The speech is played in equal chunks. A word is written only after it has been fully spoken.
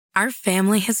Our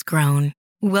family has grown.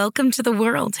 Welcome to the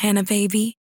world, Hannah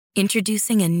baby.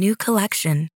 Introducing a new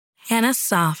collection, Hannah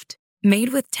Soft,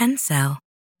 made with Tencel.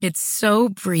 It's so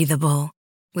breathable,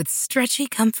 with stretchy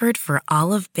comfort for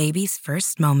all of baby's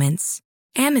first moments.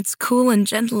 And it's cool and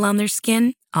gentle on their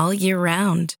skin all year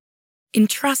round.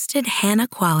 Entrusted Hannah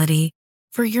quality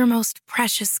for your most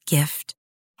precious gift.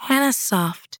 Hannah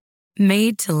Soft,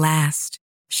 made to last.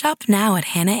 Shop now at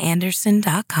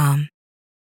hannahanderson.com.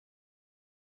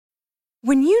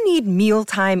 When you need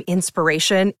mealtime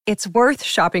inspiration, it's worth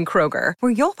shopping Kroger,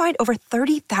 where you'll find over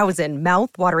 30,000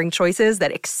 mouth-watering choices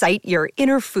that excite your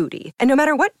inner foodie. And no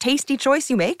matter what tasty choice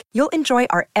you make, you'll enjoy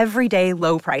our everyday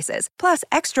low prices, plus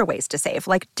extra ways to save,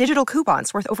 like digital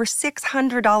coupons worth over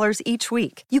 $600 each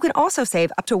week. You can also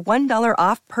save up to $1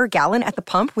 off per gallon at the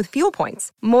pump with fuel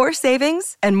points. More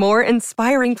savings and more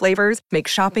inspiring flavors make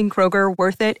shopping Kroger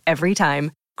worth it every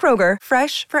time. Kroger,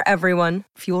 fresh for everyone.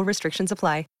 Fuel restrictions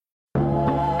apply.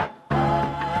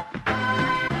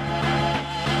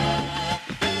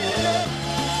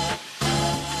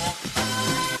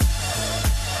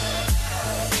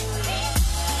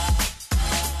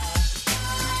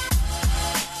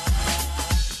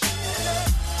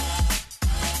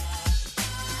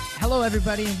 Hello,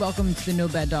 everybody, and welcome to the No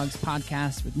Bad Dogs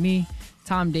podcast with me,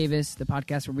 Tom Davis, the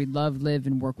podcast where we love, live,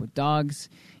 and work with dogs.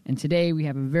 And today we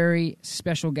have a very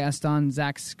special guest on,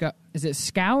 Zach Skow. Is it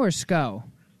Skow or Skow?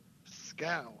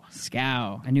 Skow.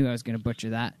 Skow. I knew I was going to butcher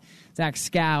that. Zach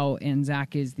Skow, and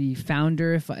Zach is the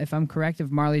founder, if I'm correct,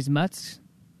 of Marley's Mutts.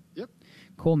 Yep.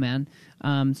 Cool, man.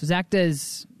 So Zach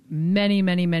does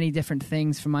many different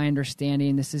things from my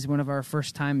understanding. This is one of our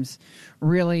first times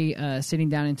really sitting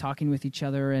down and talking with each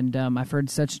other, and I've heard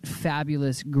such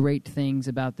fabulous, great things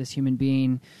about this human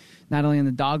being, not only on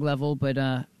the dog level, but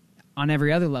on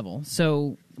every other level.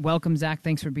 So welcome, Zach.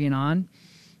 Thanks for being on.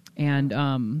 And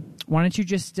why don't you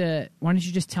just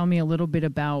tell me a little bit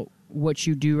about what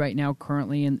you do right now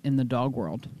currently in the dog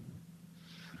world?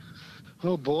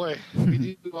 Oh, boy.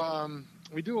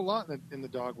 We do a lot in the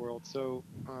dog world. So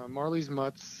Marley's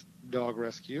Mutts Dog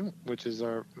Rescue, which is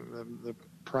the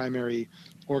primary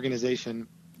organization,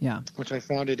 which I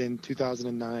founded in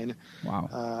 2009.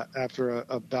 Wow. After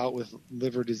a bout with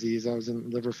liver disease. I was in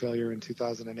liver failure in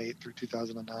 2008 through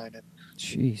 2009. And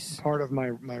jeez. Part of my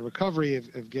recovery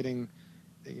of getting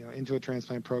into a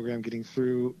transplant program, getting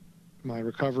through my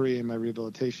recovery and my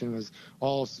rehabilitation was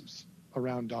all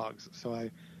around dogs. So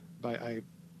I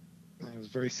was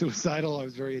very suicidal. I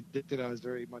was very addicted. I was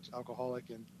very much alcoholic,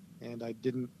 and I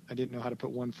didn't know how to put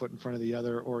one foot in front of the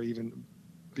other, or even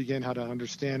begin how to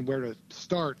understand where to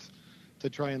start to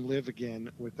try and live again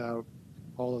without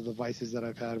all of the vices that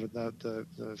I've had, without the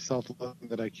self-love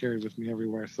that I carried with me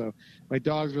everywhere. So my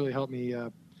dogs really helped me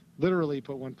literally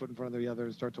put one foot in front of the other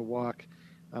and start to walk.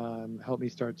 Helped me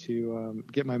start to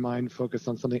get my mind focused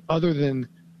on something other than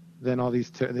all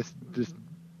this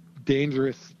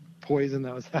dangerous poison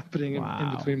that was happening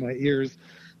in between my ears.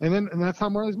 And that's how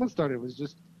Marley's Mutts started. It was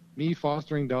just me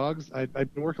fostering dogs. I'd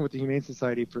been working with the Humane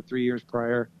Society for 3 years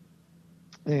prior.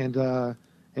 And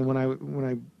when I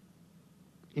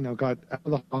got out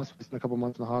of the hospital, a couple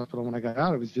months in the hospital, when I got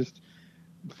out, it was just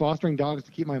fostering dogs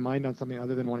to keep my mind on something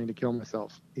other than wanting to kill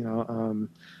myself,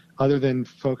 other than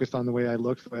focused on the way I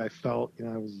looked, the way I felt.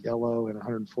 I was yellow and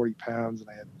 140 pounds, and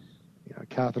I had a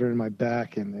catheter in my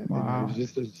back, and I was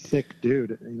just a sick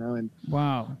dude, and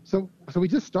wow. So we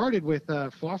just started with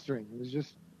fostering. It was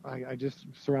just, I just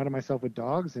surrounded myself with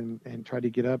dogs and tried to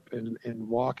get up and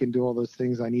walk and do all those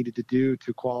things I needed to do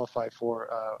to qualify for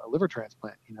a liver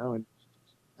transplant,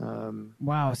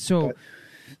 wow. So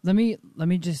let me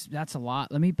just, that's a lot.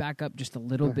 Let me back up just a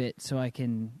little bit so I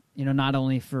can, not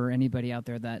only for anybody out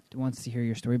there that wants to hear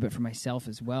your story, but for myself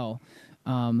as well.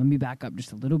 Let me back up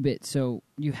just a little bit. So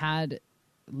you had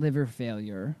liver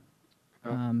failure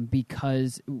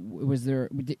because was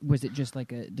it just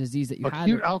like a disease that you had?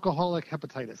 Acute alcoholic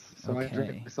hepatitis. So Okay. I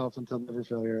drank myself into liver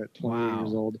failure at 28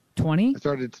 years old. 20? I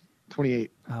started at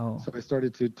 28. Oh. So I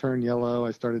started to turn yellow.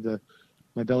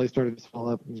 My belly started to swell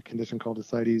up. There's a condition called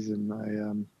ascites, and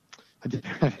I did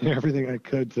everything I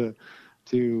could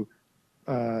to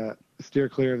steer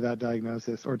clear of that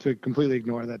diagnosis, or to completely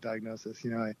ignore that diagnosis.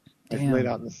 I laid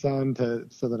out in the sun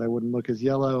so that I wouldn't look as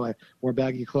yellow. I wore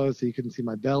baggy clothes so you couldn't see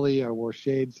my belly. I wore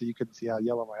shades so you couldn't see how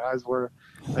yellow my eyes were.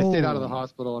 I stayed out of the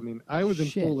hospital. I mean, I was in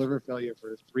full liver failure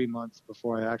for 3 months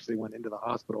before I actually went into the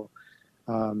hospital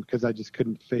because I just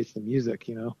couldn't face the music,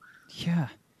 Yeah.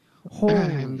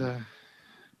 And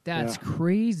that's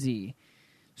crazy.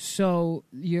 So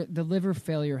the liver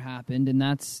failure happened, and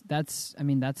that's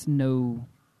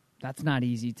not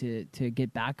easy to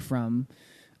get back from.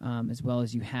 as well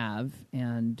as you have,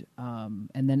 and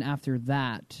then after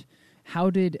that,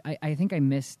 I think I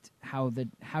missed how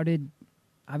did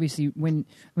obviously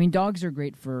dogs are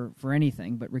great for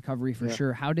anything, but recovery for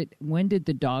sure. When did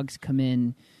the dogs come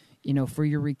in, for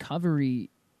your recovery?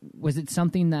 Was it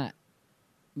something that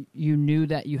you knew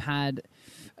that you had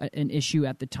an issue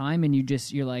at the time, and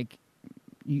you're like,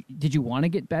 did you want to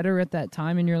get better at that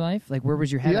time in your life? Like, where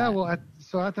was your head at? Well, at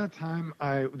that time,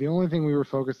 the only thing we were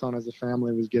focused on as a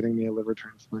family was getting me a liver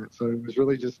transplant. So it was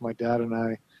really just my dad and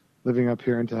I living up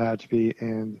here in Tehachapi,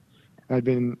 and I'd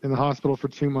been in the hospital for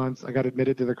 2 months. I got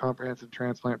admitted to the comprehensive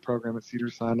transplant program at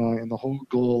Cedars-Sinai, and the whole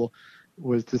goal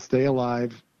was to stay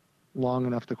alive long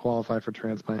enough to qualify for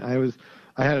transplant.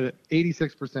 I had an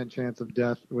 86% chance of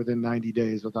death within 90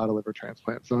 days without a liver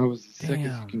transplant. So I was as sick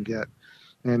as you can get.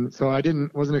 And so I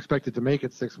wasn't expected to make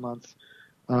it 6 months.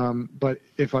 But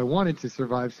if I wanted to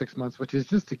survive 6 months, which is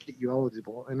just to get you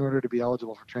eligible, in order to be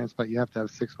eligible for transplant, you have to have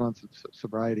 6 months of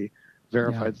sobriety,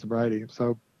 verified sobriety.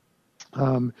 So,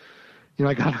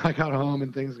 I got home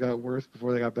and things got worse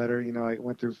before they got better. I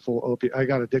went through full opiate. I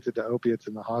got addicted to opiates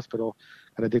in the hospital,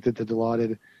 got addicted to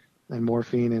Dilaudid and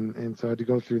morphine. And so I had to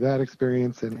go through that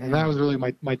experience. And that was really,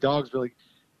 my dogs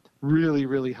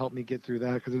really helped me get through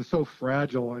that, because it was so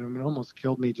fragile, and it almost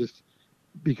killed me just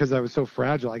because I was so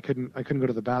fragile. I couldn't go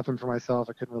to the bathroom for myself.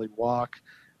 I couldn't really walk.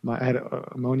 I had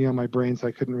ammonia on my brain, so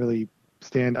I couldn't really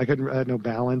stand. I had no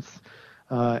balance.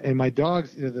 And my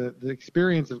dogs, the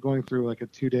experience of going through like a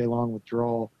 2-day long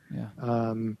withdrawal,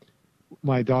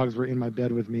 my dogs were in my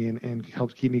bed with me and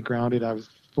helped keep me grounded. I was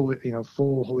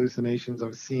full hallucinations. I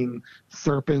was seeing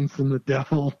serpents and the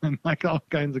devil and like all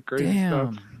kinds of crazy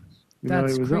stuff.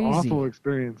 That's it was crazy. An awful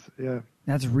experience. Yeah.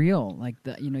 That's real. Like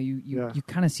you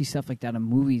kind of see stuff like that in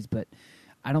movies, but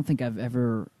I don't think I've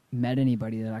ever met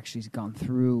anybody that actually has gone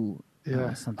through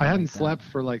something I hadn't like that. slept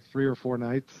for like 3 or 4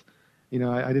 nights.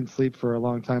 I didn't sleep for a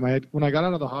long time. When I got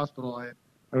out of the hospital,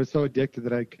 I was so addicted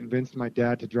that I convinced my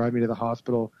dad to drive me to the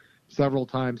hospital several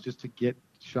times just to get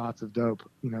shots of dope,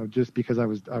 just because I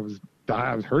was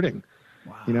hurting.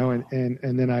 Wow.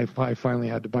 And then I finally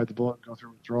had to bite the bullet and go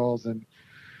through withdrawals. And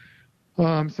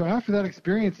so after that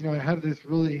experience, I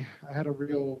had a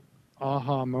real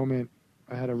aha moment.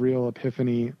 I had a real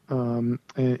epiphany, and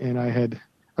I had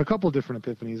a couple different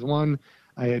epiphanies. One,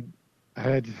 I had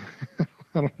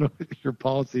I don't know what your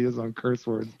policy is on curse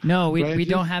words. No, we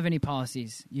don't have any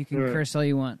policies. You can curse all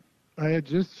you want. I had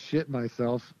just shit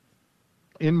myself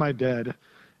in my bed,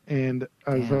 and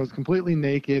I was completely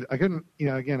naked. I couldn't,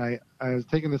 again, I was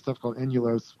taking this stuff called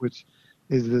Enulose, which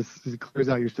it clears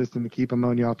out your system to keep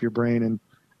ammonia off your brain. And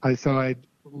I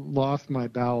lost my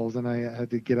bowels, and I had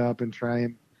to get up and try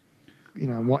and,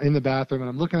 in the bathroom, and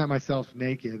I'm looking at myself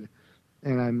naked,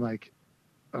 and I'm like,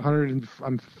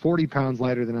 I'm 40 pounds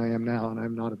lighter than I am now, and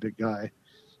I'm not a big guy.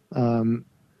 And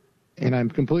I'm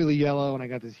completely yellow, and I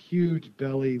got this huge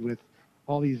belly with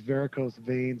all these varicose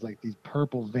veins, like these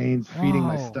purple veins feeding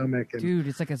my stomach. And, dude,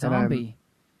 it's like a zombie.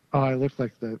 I looked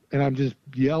like and I'm just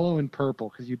yellow and purple,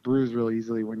 because you bruise really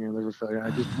easily when you're in liver failure.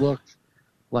 I just looked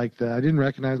like that. I didn't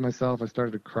recognize myself. I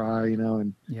started to cry,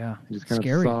 and just kind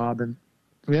of sob. And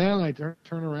I turn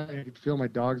around, I could feel my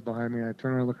dogs behind me. I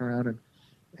turn around, look around,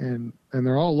 and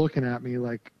they're all looking at me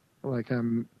like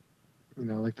I'm,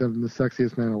 like the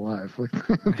sexiest man alive. Like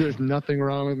there's nothing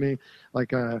wrong with me.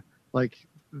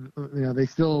 They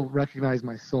still recognize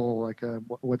my soul, like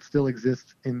what still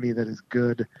exists in me that is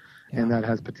good and that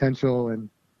has potential. And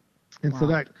so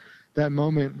that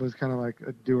moment was kind of like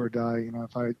a do or die.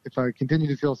 If I continued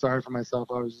to feel sorry for myself,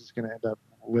 I was just going to end up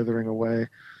withering away.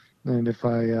 And if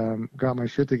I got my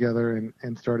shit together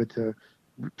and started to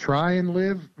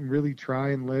really try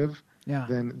and live,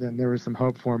 then there was some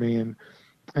hope for me.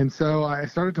 And so I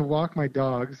started to walk my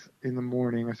dogs in the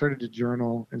morning. I started to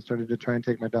journal and started to try and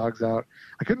take my dogs out.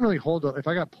 I couldn't really if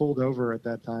I got pulled over at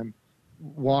that time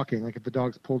walking, like if the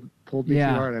dogs pulled me too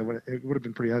hard, it would have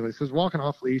been pretty ugly. So I was walking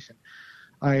off leash, and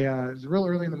it was real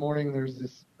early in the morning. There's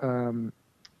this,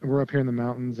 we're up here in the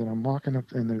mountains, and I'm walking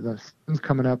up, and the sun's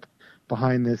coming up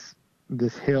behind this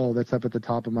hill that's up at the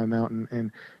top of my mountain.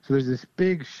 And so there's this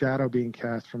big shadow being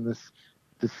cast from this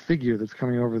figure that's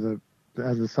coming over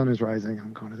as the sun is rising.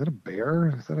 I'm going, is that a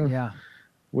bear? Is that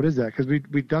what is that? Because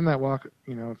we'd done that walk,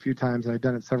 a few times, and I'd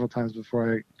done it several times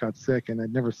before I got sick, and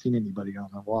I'd never seen anybody on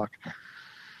that walk.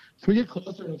 So we get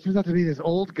closer, and it turns out to be this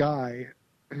old guy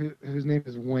whose name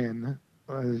is Win,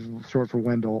 short for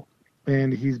Wendell,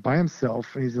 and he's by himself.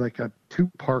 He's like got 2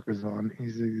 parkas on.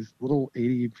 He's this little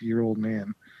 80-year-old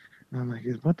man. And I'm like,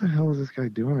 what the hell is this guy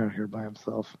doing out here by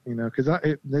himself? Because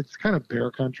it's kind of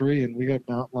bear country, and we got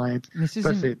mountain lions,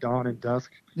 especially at dawn and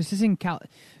dusk. This is in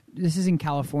this is in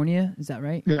California, is that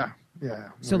right? Yeah.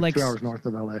 So We're like 2 hours north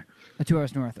of LA. 2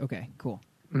 hours north. Okay, cool.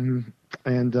 Mm-hmm.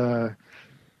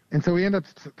 And so we end up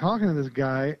talking to this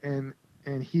guy, and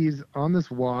he's on this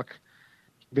walk,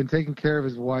 been taking care of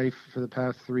his wife for the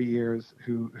past 3 years,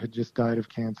 who had just died of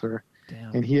cancer.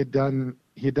 Damn. And he had done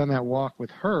that walk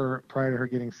with her prior to her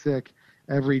getting sick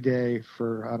every day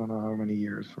for I don't know how many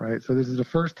years, right? So this is the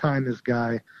first time this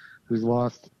guy who's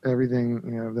lost everything,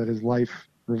 that his life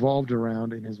revolved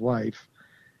around in his wife,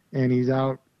 and he's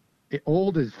out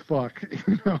old as fuck,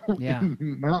 in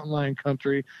mountain lion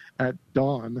country at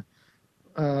dawn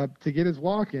to get his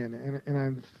walk in. And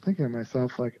I'm thinking to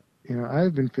myself, like,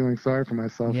 I've been feeling sorry for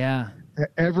myself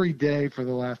every day for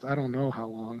the last I don't know how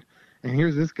long. And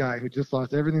here's this guy who just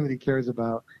lost everything that he cares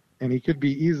about, and he could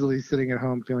be easily sitting at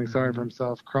home feeling sorry for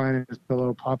himself, crying in his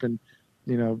pillow, popping,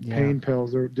 pain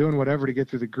pills or doing whatever to get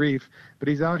through the grief. But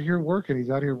he's out here working. He's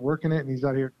out here working it, and he's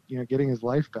out here, getting his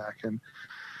life back. And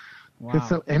it's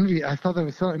so envy. I thought that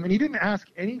was so. I mean, he didn't ask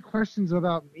any questions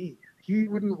about me. He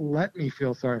wouldn't let me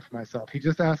feel sorry for myself. He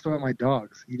just asked about my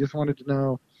dogs. He just wanted to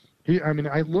know.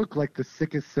 I look like the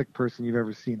sickest sick person you've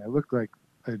ever seen. I look like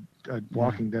a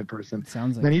Walking Dead person.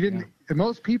 Sounds like. Then he didn't. Yeah.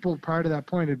 Most people prior to that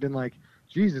point had been like,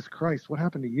 "Jesus Christ, what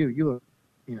happened to you? You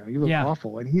look,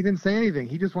 awful." And he didn't say anything.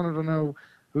 He just wanted to know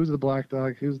who's the black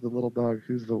dog, who's the little dog,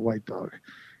 who's the white dog,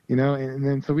 And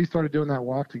then so we started doing that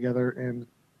walk together, and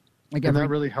that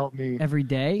really helped me every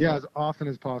day. Yeah, as often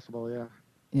as possible. Yeah.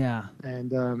 Yeah. And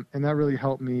that really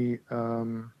helped me.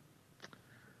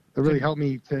 It really helped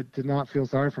me to not feel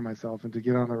sorry for myself and to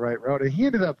get on the right road. And he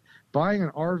ended up buying an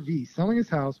RV, selling his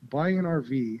house, buying an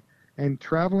RV, and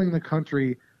traveling the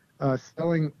country,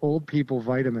 selling old people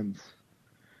vitamins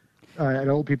at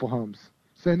old people homes.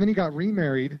 So, and then he got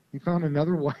remarried. He found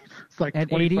another wife. It's like at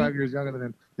 25 80? years younger than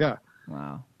him. Yeah.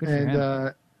 Wow. Good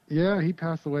for him. He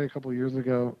passed away a couple of years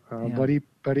ago.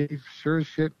 But he sure as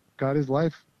shit got his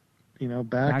life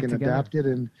back and together. adapted,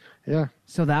 and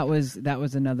So that was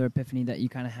another epiphany that you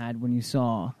kind of had when you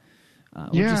saw.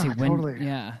 Totally.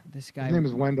 Yeah, this guy. His name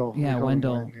is Wendell. Yeah,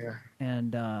 Wendell. Glenn, yeah.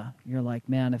 And you're like,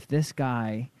 man, if this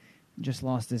guy just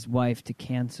lost his wife to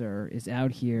cancer, is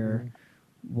out here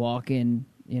walking,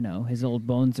 his old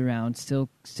bones around, still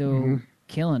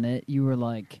killing it. You were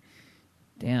like,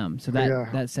 damn. So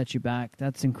that set you back.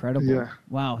 That's incredible. Yeah.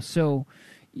 Wow. So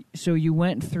you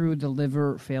went through the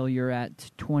liver failure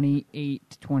at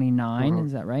 28, 29,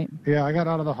 is that right? Yeah, I got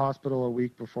out of the hospital a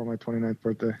week before my 29th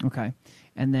birthday. Okay.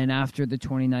 And then after the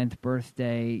 29th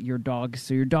birthday, your dog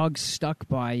stuck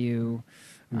by you,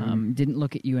 didn't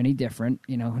look at you any different,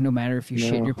 no matter if you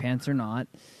shit your pants or not.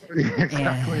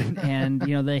 Exactly. And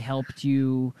they helped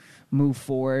you move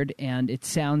forward. And it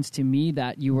sounds to me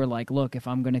that you were like, look, if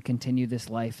I'm going to continue this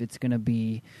life, it's going to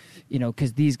be,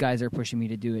 because these guys are pushing me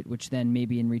to do it, which then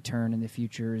maybe in return in the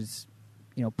future is,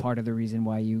 part of the reason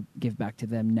why you give back to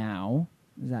them now.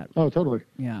 Is that? Oh, totally.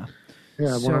 Yeah. Yeah,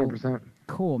 100%.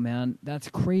 Cool, man. That's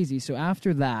crazy. So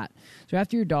after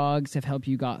your dogs have helped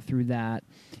you got through that,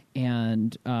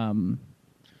 and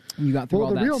you got through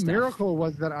all that stuff. Well, the real miracle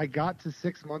was that I got to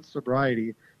 6 months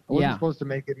sobriety. I wasn't supposed to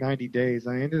make it 90 days.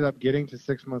 I ended up getting to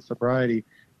 6 months sobriety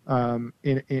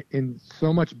in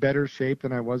so much better shape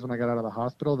than I was when I got out of the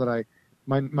hospital that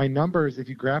my numbers, if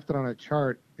you graphed it on a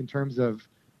chart in terms of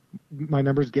my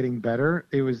numbers getting better,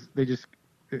 it was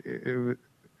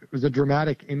a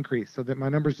dramatic increase, so that my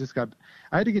numbers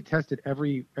I had to get tested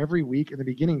every week in the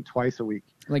beginning, twice a week.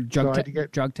 Like drug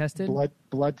tested?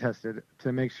 Blood tested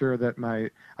to make sure that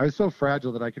I was so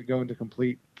fragile that I could go into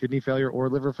complete kidney failure or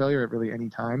liver failure at really any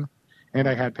time. And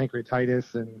I had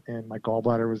pancreatitis and my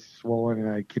gallbladder was swollen and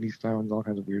I had kidney stones, all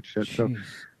kinds of weird shit. Jeez.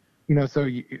 So, so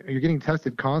you're getting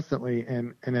tested constantly.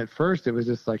 And at first it was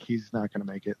just like, he's not going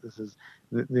to make it.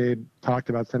 They talked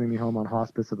about sending me home on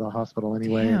hospice at the hospital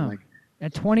anyway. Damn. And like,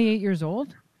 at 28 years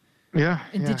old? Yeah.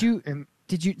 And yeah.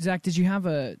 Zach, did you have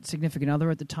a significant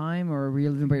other at the time, or were you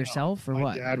living by yourself, or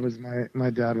what? My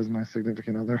dad was my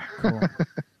significant other. Cool.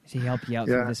 So he helped you out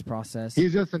through this process.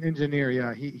 He's just an engineer.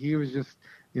 Yeah. He was just,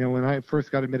 when I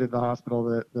first got admitted to the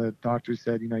hospital, the doctor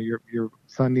said, your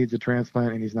son needs a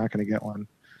transplant and he's not going to get one.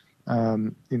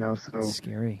 So that's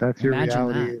scary. That's your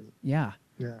reality. That. Yeah.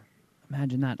 Yeah.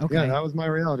 Imagine that. Okay. Yeah, that was my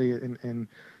reality. And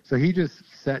so he just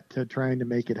set to trying to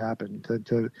make it happen,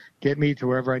 to get me to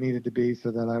wherever I needed to be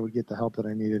so that I would get the help that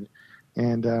I needed.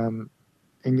 And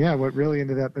what really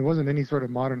ended up, it wasn't any sort of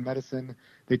modern medicine.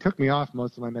 They took me off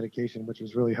most of my medication, which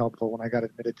was really helpful when I got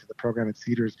admitted to the program at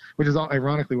Cedars, which is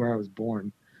ironically where I was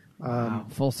born. Wow.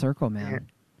 Full circle, man.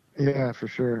 Yeah, for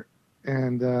sure.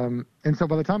 And so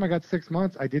by the time I got 6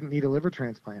 months, I didn't need a liver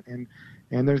transplant. And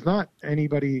there's not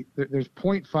anybody, there's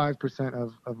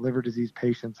 0.5% of liver disease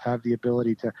patients have the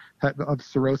ability of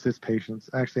cirrhosis patients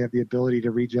actually have the ability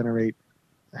to regenerate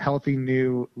healthy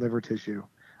new liver tissue.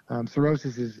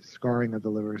 Cirrhosis is scarring of the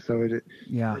liver. So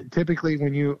typically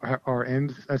when you are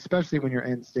especially when you're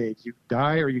end stage, you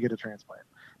die or you get a transplant.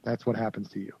 That's what happens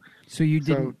to you. So you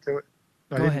didn't.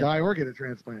 I didn't die or get a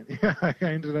transplant. Yeah, I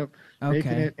ended up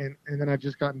making it, and then I've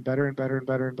just gotten better and better and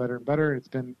better and better and better. It's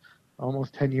been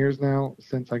almost 10 years now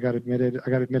since I got admitted. I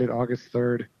got admitted August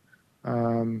 3rd,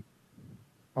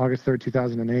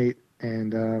 2008,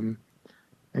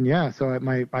 and yeah. So I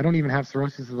don't even have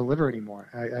cirrhosis of the liver anymore.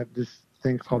 I have this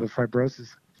thing called a fibrosis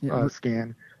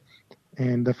scan,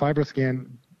 and the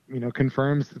FibroScan,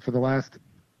 confirms for the last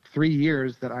 3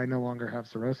 years that I no longer have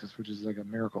cirrhosis, which is like a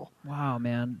miracle. Wow,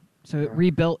 man. So it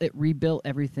rebuilt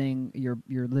everything, your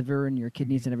liver and your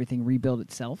kidneys and everything rebuilt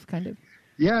itself, kind of?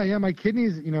 Yeah. My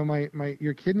kidneys,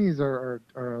 your kidneys are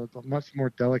a much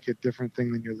more delicate, different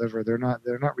thing than your liver. They're not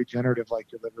regenerative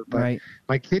like your liver, but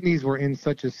my kidneys were in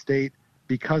such a state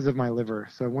because of my liver.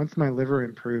 So once my liver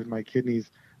improved, my kidney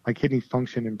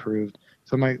function improved.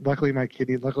 So luckily I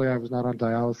was not on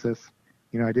dialysis.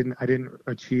 I didn't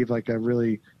achieve like a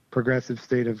really progressive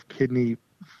state of kidney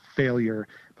failure,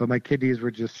 but my kidneys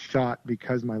were just shot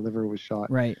because my liver was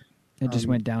shot. Right. It just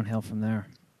went downhill from there.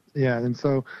 Yeah. And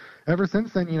so ever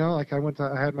since then, I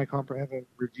had my comprehensive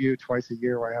review twice a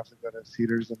year where I have to go to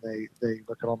Cedars, and they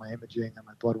look at all my imaging and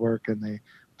my blood work, and they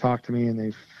talk to me and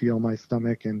they feel my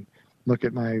stomach and look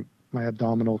at my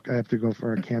abdominal. I have to go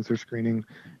for a cancer screening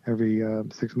every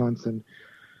 6 months. And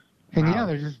yeah,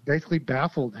 they're just basically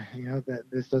baffled, that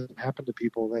this doesn't happen to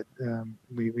people, that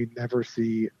we never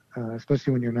see,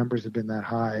 especially when your numbers have been that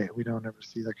high, we don't ever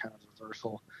see that kind of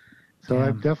reversal. So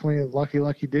I'm definitely a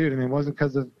lucky dude. And it wasn't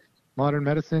because of modern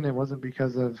medicine. It wasn't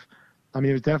because of,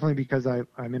 it was definitely because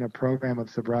I'm in a program of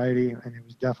sobriety, and it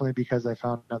was definitely because I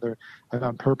found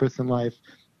purpose in life.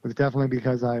 It was definitely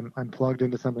because I'm plugged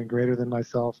into something greater than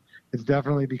myself. It's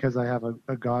definitely because I have a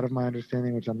God of my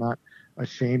understanding, which I'm not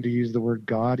ashamed to use the word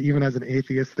God, even as an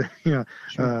atheist.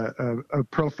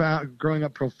 Growing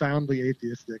up profoundly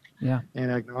atheistic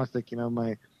and agnostic.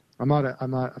 I'm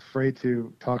not afraid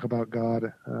to talk about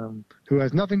God, who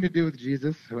has nothing to do with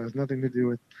Jesus, who has nothing to do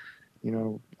with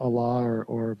Allah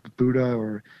or Buddha,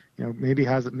 or maybe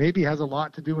has a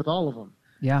lot to do with all of them.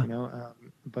 Yeah.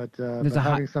 But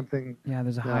having something. Yeah,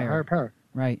 there's a higher power.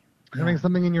 Right. Having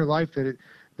something in your life that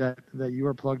you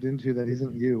are plugged into that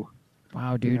isn't you.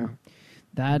 Wow, dude.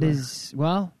 That is,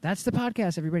 that's the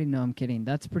podcast, everybody. No, I'm kidding.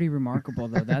 That's pretty remarkable,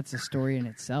 though. That's a story in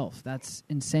itself. That's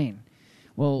insane.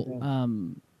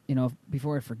 Well,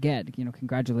 before I forget,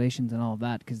 congratulations and all of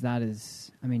that, because that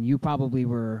is, you probably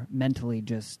were mentally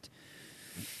just,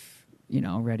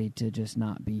 ready to just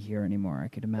not be here anymore, I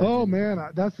could imagine. Oh, man,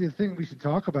 that's the thing we should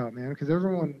talk about, man, because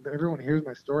everyone hears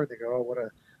my story, they go, oh, what a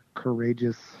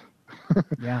courageous...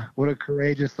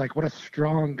 what a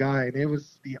strong guy. And it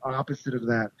was the opposite of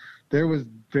that. There was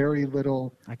very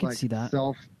little I can see that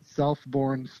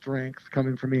self-born strength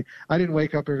coming from me. I didn't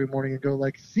wake up every morning and go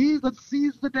let's seize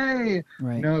the day.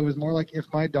 Right. It was more like,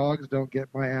 if my dogs don't get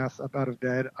my ass up out of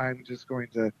bed, I'm just going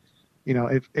to,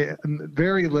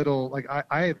 very little, like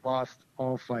I had lost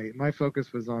all fight. My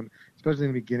focus was on, especially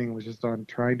in the beginning, was just on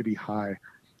trying to be high.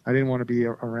 I didn't want to be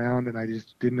around, and I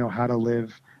just didn't know how to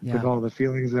live with all the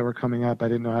feelings that were coming up. I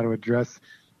didn't know how to address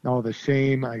all the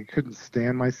shame. I couldn't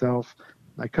stand myself.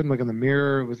 I couldn't look in the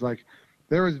mirror. It was like,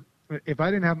 if I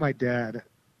didn't have my dad,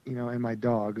 and my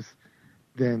dogs,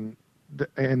 then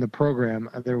in the program,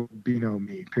 there would be no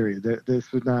me, period.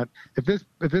 This would not, if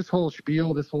this whole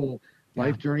spiel, this whole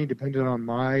life journey depended on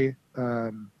my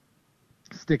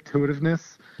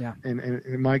stick-to-itiveness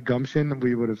and my gumption,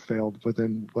 we would have failed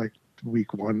within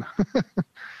week one.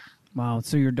 Wow.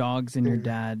 So your dogs and your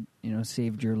dad,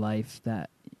 saved your life.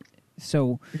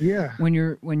 Yeah. When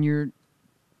you're,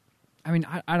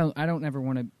 I don't ever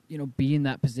want to, be in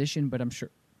that position, but I'm sure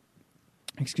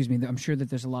that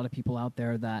there's a lot of people out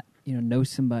there that, know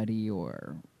somebody,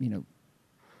 or,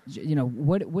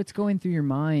 what's going through your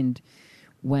mind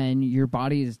when your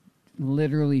body is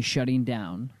literally shutting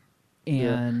down.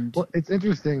 And well, it's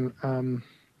interesting.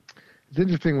 It's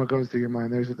interesting what goes through your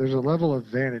mind. There's a level of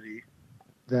vanity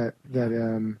that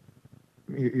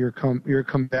you're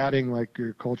combating, like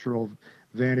your cultural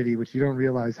vanity, which you don't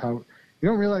realize how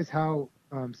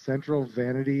central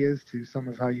vanity is to some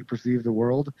of how you perceive the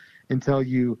world until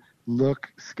you look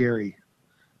scary.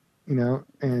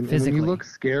 And when you look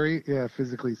scary,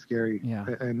 physically scary. Yeah.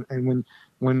 And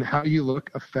when how you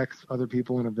look affects other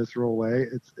people in a visceral way,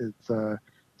 it's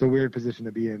a weird position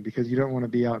to be in, because you don't want to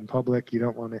be out in public. You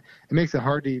don't want to, it makes it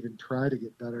hard to even try to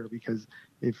get better because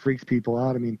it freaks people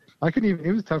out. I mean,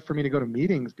 it was tough for me to go to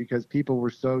meetings because people were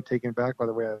so taken back by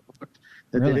the way I looked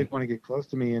that they didn't want to get close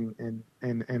to me and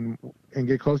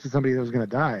get close to somebody that was going to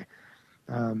die.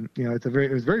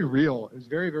 It was very real. It was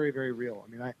very, very, very real. I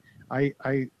mean,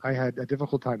 I had a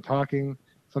difficult time talking.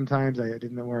 Sometimes I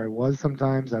didn't know where I was.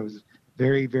 Sometimes I was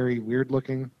very, very weird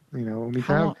looking.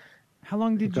 How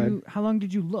long did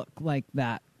you look like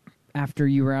that after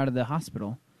you were out of the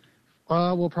hospital?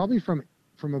 Well, probably from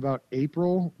about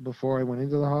April, before I went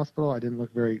into the hospital, I didn't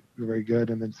look very, very good.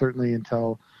 And then certainly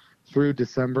until through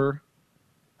December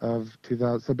of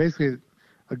 2000. So basically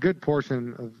a good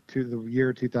portion of the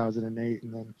year 2008.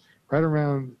 And then right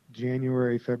around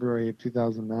January, February of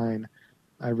 2009,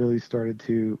 I really started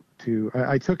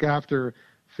I took after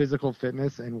physical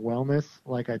fitness and wellness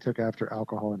like I took after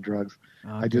alcohol and drugs.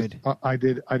 I did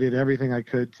everything I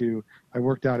could I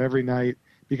worked out every night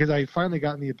because I finally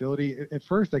gotten the ability. At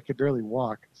first I could barely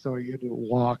walk. So you had to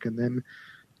walk and then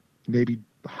maybe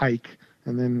hike,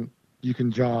 and then you can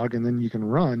jog, and then you can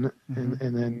run. Mm-hmm.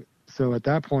 And then, so at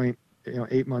that point,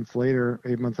 8 months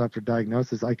after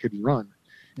diagnosis, I could run.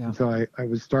 Yeah. And so I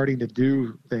was starting to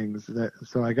do things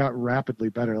so I got rapidly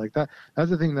better. Like that's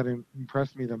the thing that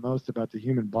impressed me the most about the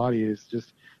human body, is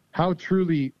just how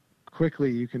truly quickly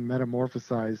you can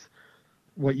metamorphosize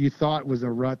what you thought was a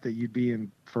rut that you'd be in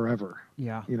forever.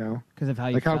 Yeah. Because of how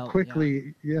you felt. How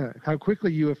quickly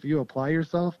if you apply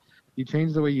yourself, you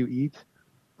change the way you eat.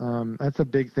 That's a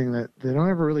big thing that they don't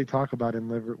ever really talk about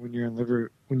when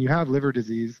you have liver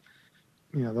disease.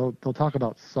 They'll talk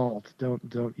about salt.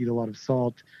 Don't eat a lot of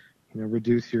salt.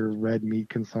 Reduce your red meat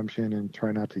consumption and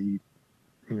try not to eat,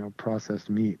 processed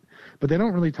meat. But they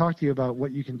don't really talk to you about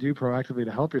what you can do proactively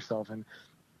to help yourself, and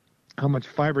how much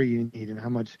fiber you need, and how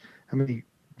many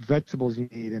vegetables you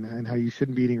need, and how you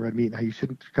shouldn't be eating red meat, and how you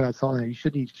shouldn't cut out salt, and how you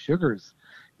shouldn't eat sugars,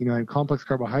 and complex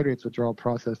carbohydrates, which are all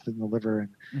processed in the liver,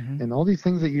 and all these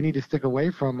things that you need to stick away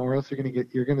from, or else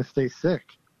you're going to stay sick.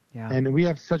 Yeah. And we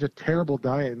have such a terrible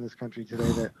diet in this country today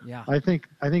that I think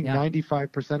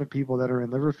 95% of people that are in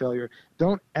liver failure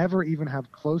don't ever even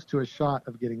have close to a shot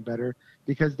of getting better,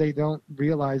 because they don't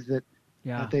realize that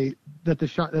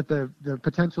the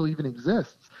potential even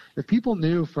exists. If people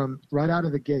knew from right out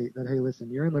of the gate that, hey,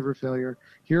 listen, you're in liver failure,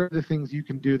 here are the things you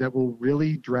can do that will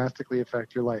really drastically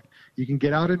affect your life. You can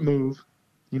get out and move.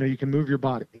 You can move your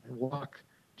body, walk,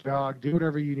 jog, do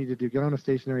whatever you need to do. Get on a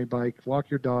stationary bike, walk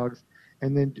your dogs.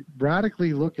 And then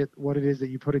radically look at what it is that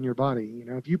you put in your body.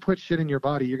 If you put shit in your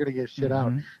body, you're going to get shit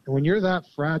out. And when you're that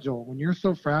fragile, when you're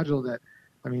so fragile that,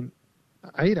 I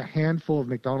ate a handful of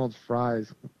McDonald's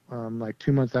fries like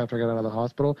 2 months after I got out of the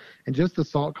hospital. And just the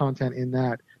salt content in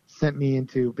that sent me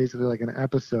into basically like an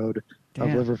episode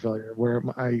of liver failure, where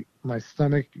my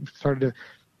stomach started to,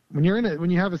 when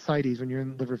you have ascites, when you're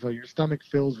in liver failure, your stomach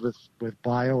fills with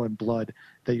bile and blood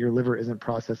that your liver isn't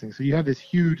processing. So you have this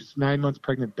huge 9 months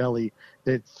pregnant belly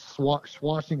that's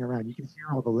swashing around. You can hear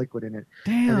all the liquid in it.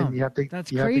 Damn, and then you have to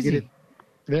crazy.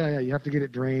 You have to get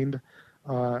it drained,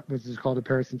 which is called a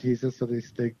paracentesis. So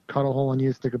they cut a hole in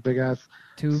you, stick a big ass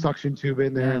suction tube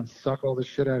in there, and suck all the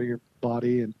shit out of your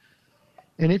body. And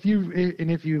if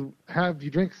you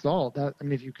drink salt,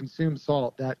 if you consume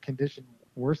salt, that condition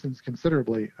worsens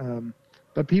considerably.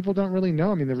 But people don't really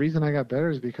know. The reason I got better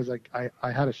is because I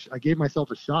gave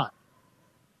myself a shot.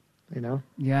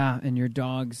 Yeah, and your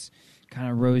dogs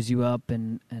kind of rose you up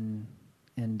and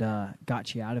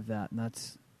got you out of that, and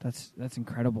that's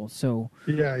incredible. So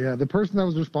yeah, the person that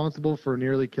was responsible for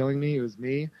nearly killing me, it was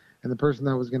me, and the person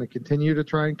that was going to continue to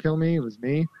try and kill me, it was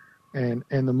me. And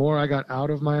the more I got out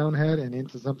of my own head and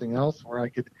into something else where I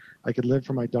could live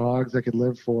for my dogs,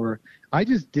 I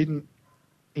just didn't.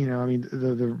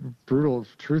 The brutal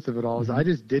truth of it all is I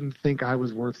just didn't think I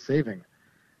was worth saving,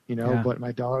 but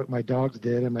my dogs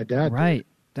did, and my dad did. Right.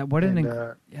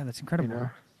 That's incredible.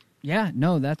 Yeah,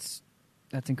 no, that's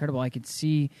incredible. I could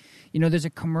see, there's a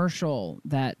commercial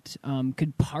that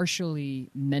could partially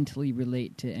mentally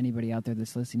relate to anybody out there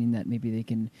that's listening, that maybe they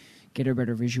can get a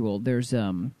better visual. There's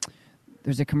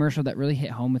a commercial that really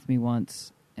hit home with me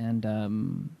once, and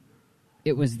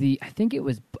it was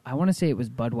I want to say it was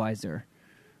Budweiser,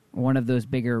 one of those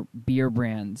bigger beer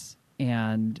brands,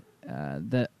 and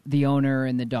the owner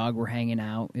and the dog were hanging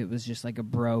out. It was just like a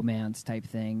bromance type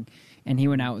thing, and he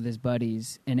went out with his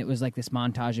buddies, and it was like this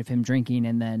montage of him drinking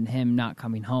and then him not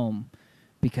coming home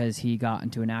because he got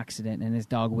into an accident and his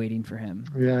dog waiting for him.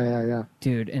 Yeah.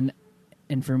 Dude, and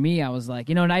for me, I was like,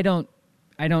 and I don't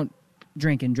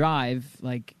drink and drive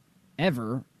like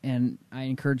ever, and I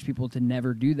encourage people to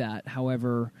never do that.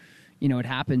 However, it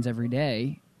happens every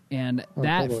day. And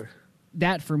Totally.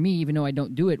 that for me, even though I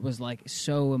don't do it, was like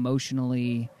so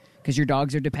emotionally, because your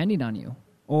dogs are depending on you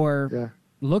or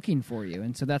looking for you.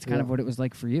 And so that's kind of what it was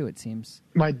like for you, it seems.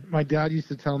 My dad used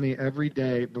to tell me every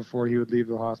day before he would leave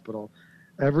the hospital,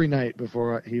 every night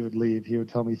before he would leave, he would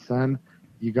tell me, son,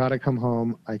 you got to come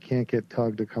home. I can't get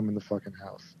Tug to come in the fucking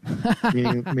house.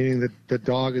 meaning that the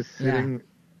dog is sitting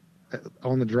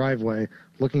on the driveway,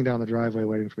 looking down the driveway,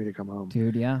 waiting for me to come home.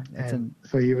 Dude, yeah.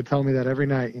 So he would tell me that every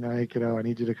night, hey, kiddo, I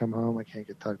need you to come home. I can't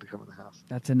get Tug to come in the house.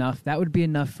 That's enough. That would be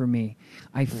enough for me,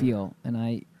 I feel. And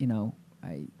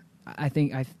I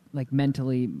think I like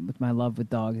mentally with my love with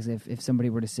dogs, if somebody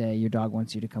were to say your dog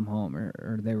wants you to come home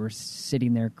or they were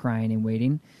sitting there crying and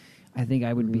waiting, I think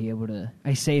I would be able to.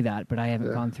 I say that, but I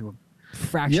haven't gone through a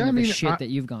fraction of the shit that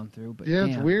you've gone through. But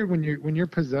it's weird when you're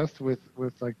possessed with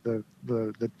like the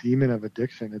demon of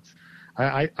addiction.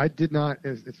 I did not.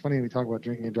 It's funny when we talk about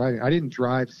drinking and driving. I didn't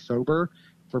drive sober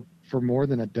for more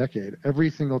than a decade. Every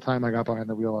single time I got behind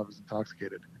the wheel, I was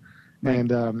intoxicated.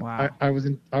 And I was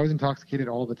intoxicated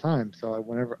all the time. So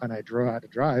I had to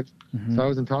drive. So I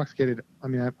was intoxicated. I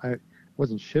mean, I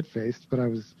wasn't shit faced, but I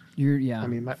was.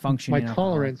 My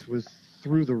tolerance was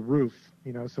through the roof.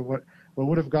 So what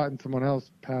would have gotten someone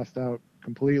else passed out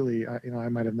completely? I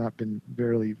might have not been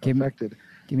barely affected.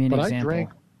 Give me an example. I drank.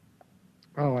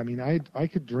 Oh, I mean, I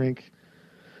could drink.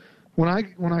 When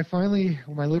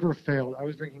my liver failed, I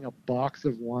was drinking a box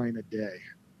of wine a day,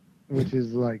 which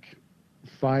is like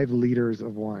 5 liters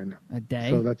of wine a day.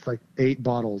 So that's like 8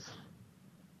 bottles.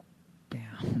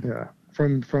 Damn. Yeah.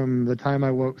 From the time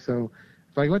I woke. So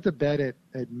if I went to bed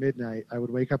at midnight, I would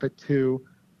wake up at 2,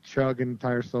 chug an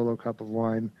entire solo cup of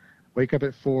wine. Wake up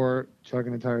at 4, chug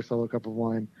an entire solo cup of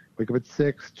wine. Wake up at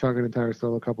 6, chug an entire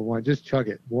solo cup of wine. Just chug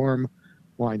it. Warm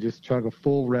wine. Just chug a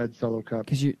full red solo cup.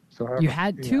 Because you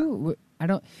had to? I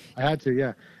had to,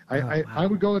 yeah. I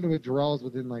would go into withdrawals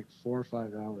within like 4 or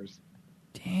 5 hours.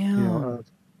 Damn.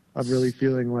 I'm really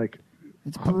feeling like...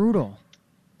 It's brutal.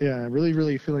 Yeah, really,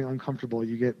 really feeling uncomfortable.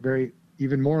 You get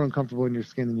even more uncomfortable in your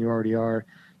skin than you already are.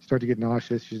 You start to get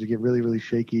nauseous. You start to get really, really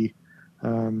shaky.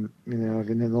 And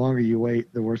then the longer you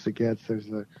wait, the worse it gets. There's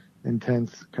an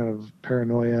intense kind of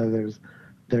paranoia.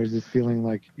 There's this feeling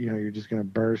like, you're just going to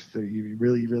burst. You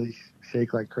really, really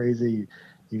shake like crazy.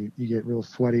 You get real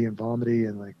sweaty and vomity,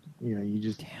 and like, you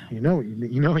just, you know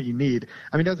what you need.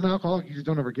 I mean, as an alcoholic, you just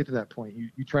don't ever get to that point.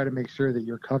 You try to make sure that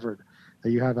you're covered,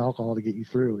 that you have alcohol to get you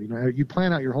through. You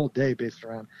plan out your whole day based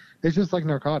around. It's just like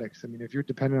narcotics. I mean, if you're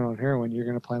dependent on heroin, you're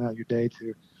going to plan out your day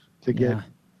to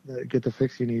get the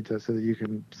fix you need so that you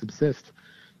can subsist.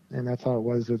 And that's how it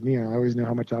was with me. I always knew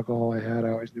how much alcohol I had. I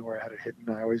always knew where I had it hidden.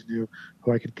 I always knew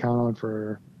who I could count on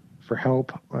for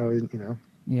help. I always,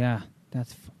 Yeah,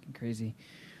 that's fucking crazy.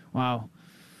 Wow.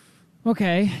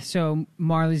 Okay, so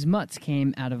Marley's Mutts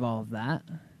came out of all of that.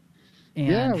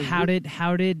 And how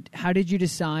did you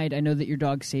decide? I know that your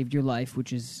dog saved your life,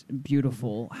 which is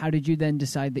beautiful. How did you then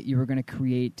decide that you were going to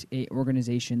create an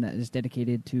organization that is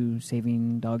dedicated to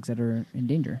saving dogs that are in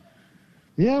danger?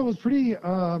 Yeah, it was pretty.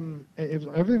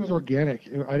 Everything was organic.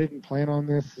 I didn't plan on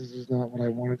this. This is not what I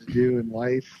wanted to do in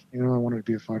life. I wanted to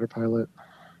be a fighter pilot.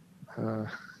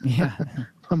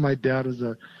 My dad's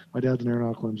an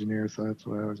aeronautical engineer, so that's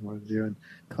what I always wanted to do. And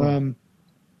cool.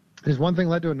 Just one thing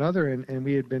led to another, and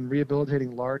we had been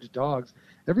rehabilitating large dogs.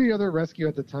 Every other rescue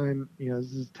at the time,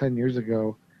 this is 10 years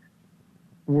ago,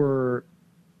 were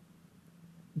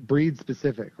breed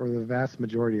specific, or the vast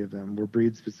majority of them were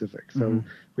breed specific. So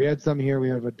we had some here. We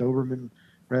have a Doberman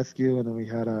rescue, and then we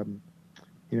had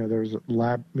there was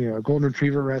a golden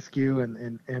retriever rescue,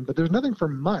 but there's nothing for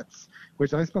mutts,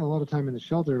 which I spent a lot of time in the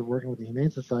shelter working with the Humane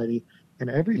Society, and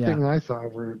everything I saw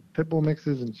were pit bull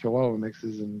mixes and Chihuahua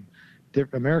mixes and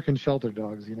American shelter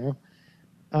dogs,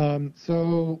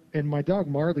 So my dog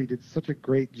Marley did such a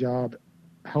great job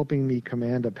helping me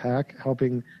command a pack,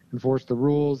 helping enforce the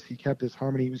rules. He kept his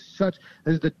harmony. He was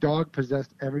the dog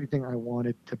possessed everything I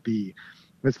wanted to be.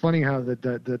 It's funny how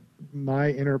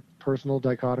my interpersonal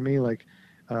dichotomy, like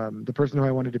the person who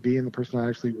I wanted to be and the person I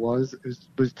actually was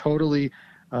totally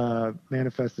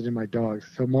manifested in my dogs.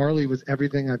 So Marley was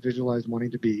everything I visualized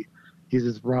wanting to be. He's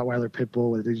this Rottweiler pit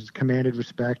bull that just commanded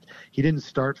respect. He didn't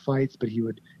start fights, but he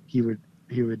would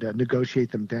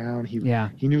negotiate them down. He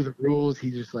knew the rules. He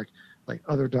just like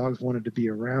other dogs wanted to be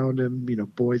around him,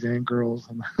 boys and girls,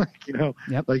 and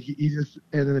he just.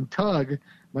 And then Tug,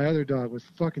 my other dog, was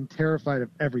fucking terrified of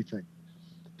everything,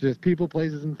 just people,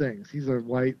 places, and things. He's a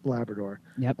white Labrador,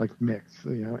 like mix,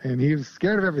 and he was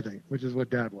scared of everything, which is what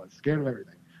Dad was, scared of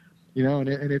everything,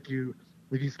 and if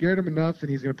you scared him enough, then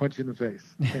he's going to punch you in the face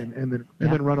and then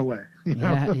run away.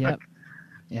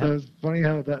 Yeah. So it's funny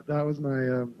how that was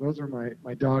my those were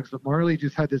my dogs. But Marley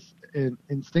just had this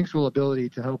instinctual ability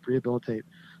to help rehabilitate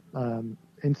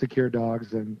insecure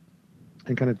dogs and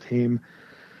kind of tame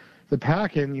the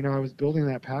pack. And I was building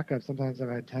that pack up. Sometimes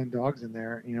I had 10 dogs in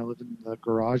there. Lived in the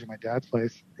garage of my dad's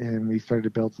place, and we started to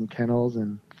build some kennels.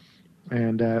 And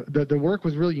the work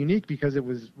was really unique because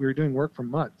we were doing work for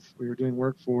Mutts. We were doing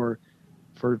work for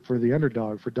the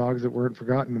underdog, for dogs that weren't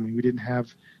forgotten. I mean,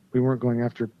 we weren't going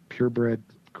after purebred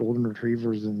golden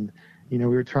retrievers, and we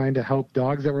were trying to help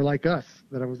dogs that were like us,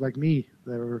 that was like me,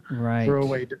 that were right.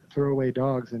 throwaway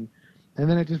dogs. And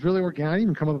then it just really worked. I didn't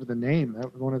even come up with a name.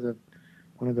 That was one of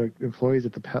the employees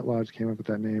at the pet lodge came up with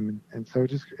that name, and so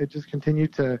it just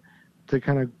continued to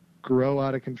kind of grow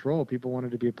out of control. People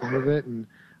wanted to be a part of it, and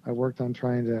I worked on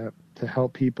trying to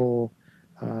help people.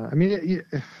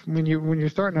 When you're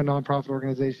starting a nonprofit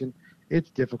organization, it's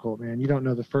difficult, man. You don't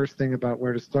know the first thing about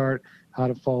where to start, how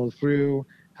to follow through,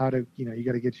 how to, you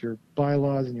got to get your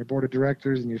bylaws and your board of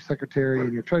directors and your secretary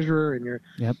and your treasurer and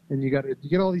and you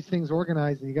get all these things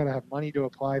organized, and you got to have money to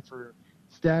apply for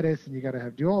status, and you got to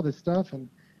do all this stuff, and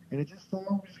it just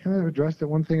kind of addressed it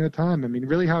one thing at a time. I mean,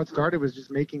 really how it started was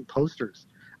just making posters.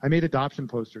 I made adoption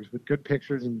posters with good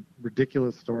pictures and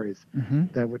ridiculous stories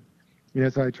that would,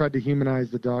 so I tried to humanize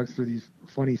the dogs through these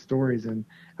funny stories. And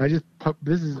I just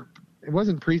it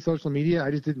wasn't pre-social media. I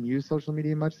just didn't use social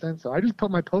media much then. So I just put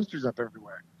my posters up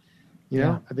everywhere.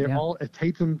 They're all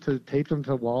taped them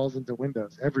to walls and to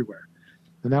windows everywhere.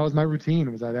 And that was my routine.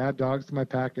 I'd add dogs to my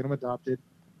pack, get them adopted,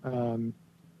 and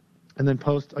then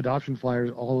post adoption flyers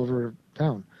all over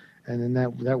town. And then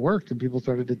that worked, and people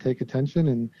started to take attention.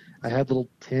 And I had little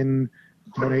tin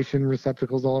donation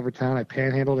receptacles all over town. I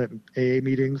panhandled at AA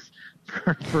meetings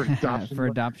for adoption for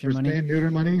adoption money, spay and neuter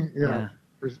money.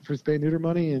 For spay and neuter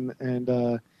money, and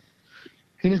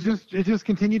it just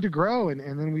continued to grow. And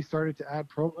then we started to add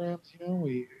programs.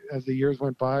 As the years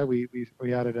went by, we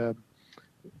added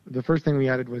the first thing we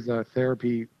added was a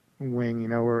therapy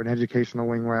wing, or an educational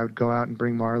wing where I would go out and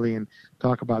bring Marley and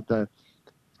talk about the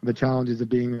challenges of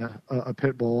being a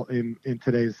pit bull in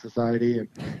today's society,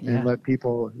 and let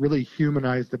people really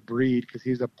humanize the breed, because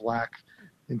he's a black,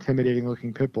 intimidating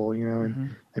looking pit bull,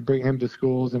 and I bring him to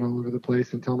schools and all over the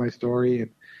place and tell my story,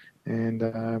 and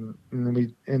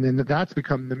then that's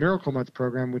become the Miracle Mutts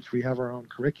program, which we have our own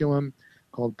curriculum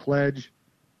called Pledge,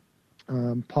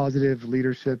 Positive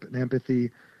Leadership and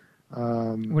Empathy.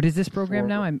 What is this program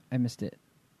now? I missed it.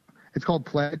 It's called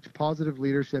Pledge, Positive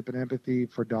Leadership and Empathy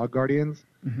for Dog Guardians.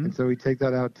 And so we take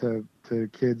that out to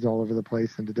kids all over the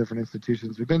place and to different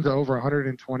institutions. We've been to over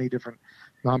 120 different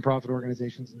nonprofit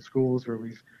organizations and schools where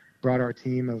we've brought our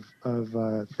team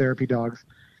of therapy dogs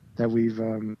that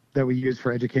we use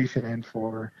for education and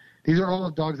for. These are all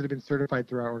dogs that have been certified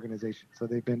through our organization. So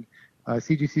they've been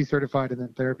CGC certified and then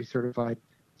therapy certified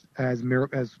as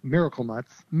Miracle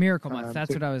Mutts. Miracle Mutts.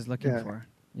 That's what I was looking for.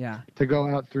 Yeah. To go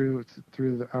out through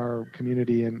our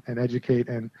community and educate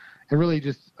and really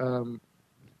just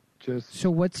so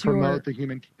what's promote the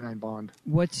human canine bond.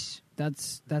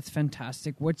 That's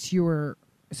fantastic.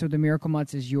 So the Miracle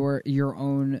Mutts is your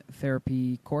own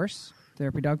therapy dog course?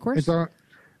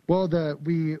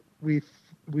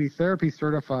 We therapy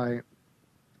certify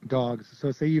dogs.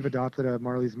 So say you've adopted a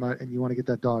Marley's mutt and you want to get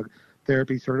that dog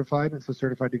therapy certified, and so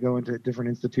certified to go into different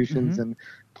institutions and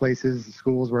places,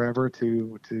 schools, wherever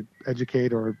to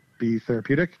educate or be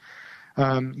therapeutic.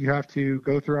 You have to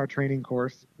go through our training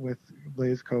course with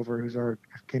Liz Cover, who's our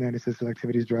Canine Assisted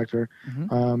Activities Director.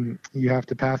 You have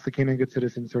to pass the Canine Good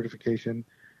Citizen certification,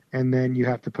 and then you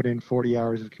have to put in 40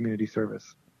 hours of community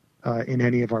service in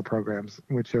any of our programs,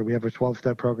 which we have a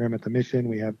 12-step program at the Mission.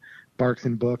 We have Barks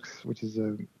and Books, which is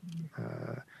a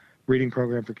reading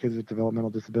program for kids with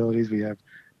developmental disabilities. We have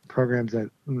programs at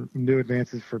New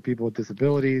Advances for people with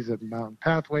disabilities, at Mountain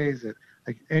Pathways, at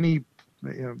any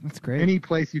that's great. Any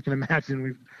place you can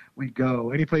imagine, we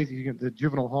go. Any place you can, the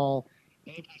juvenile hall,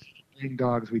 any place you can bring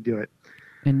dogs, we do it.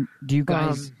 And do you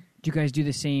guys do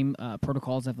the same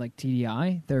protocols of like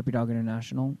TDI, Therapy Dog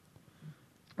International?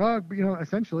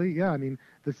 Essentially, yeah. I mean,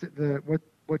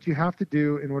 what you have to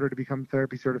do in order to become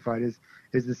therapy certified is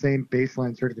the same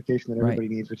baseline certification that everybody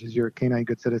needs, which is your Canine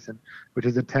Good Citizen, which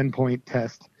is a 10-point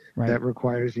test that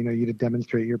requires you to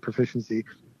demonstrate your proficiency.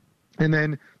 And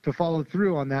then to follow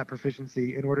through on that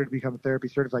proficiency, in order to become therapy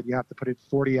certified, you have to put in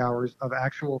 40 hours of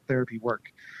actual therapy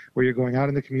work, where you're going out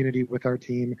in the community with our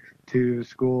team to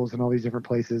schools and all these different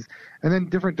places. And then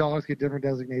different dogs get different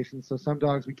designations. So some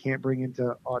dogs we can't bring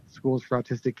into schools for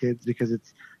autistic kids because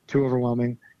it's too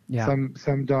overwhelming. Yeah.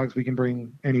 Some dogs we can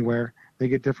bring anywhere. They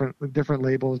get different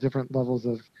labels, different levels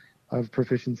of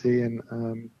proficiency,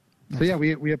 and So yeah,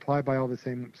 we apply by all the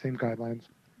same guidelines.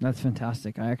 That's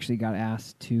fantastic. I actually got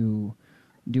asked to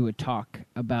do a talk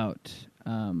about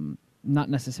not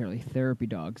necessarily therapy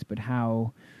dogs, but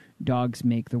how dogs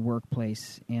make the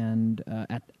workplace and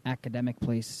academic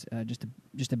place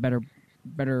just a better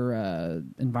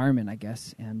environment, I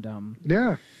guess. And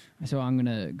so I'm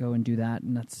gonna go and do that,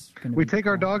 and that's gonna. We take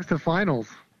our dogs to finals.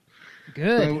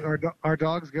 Good. So our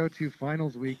dogs go to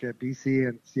finals week at BC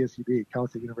and CSUB, Cal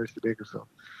State University Bakersfield.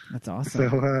 That's awesome.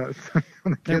 So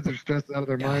the kids are stressed out of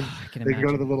their minds. They can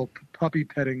go to the little puppy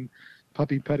petting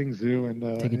zoo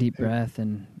and take a deep breath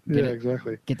and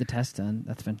get the test done.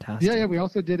 That's fantastic. Yeah. We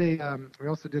also did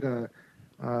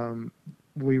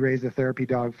we raised a therapy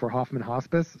dog for Hoffman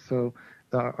Hospice. So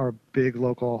our big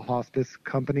local hospice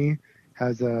company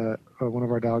has one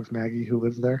of our dogs, Maggie, who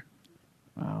lives there.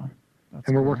 Wow.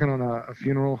 And we're working on a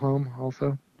funeral home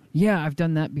also. Yeah, I've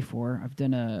done that before.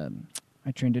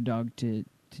 I trained a dog to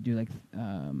do like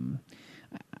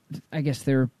I guess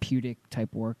therapeutic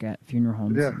type work at funeral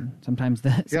homes. Yeah. And sometimes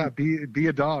that's be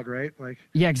a dog, right? Like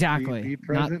exactly. Be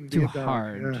present, not too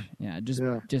hard. Yeah,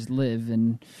 just live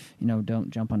and don't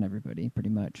jump on everybody. Pretty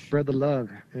much spread the love.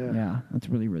 Yeah, that's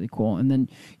really, really cool. And then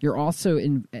you're also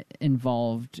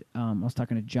involved. I was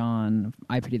talking to John,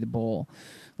 I Pity the Bull,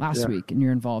 last week, and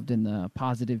you're involved in the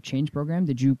Positive Change program.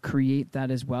 Did you create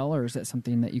that as well, or is that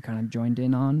something that you kind of joined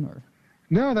in on? Or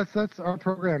no, that's our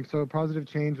program. So Positive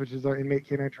Change, which is our inmate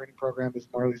canine training program, is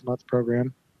Marley's Mutts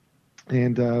program.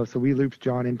 And so we looped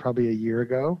John in probably a year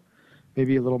ago,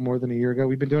 maybe a little more than a year ago.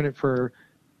 We've been doing it for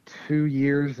 2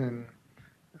 years and,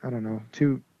 I don't know,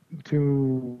 two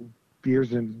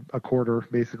years and a quarter,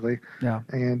 basically. Yeah.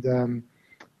 And,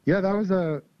 that was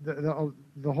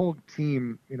the whole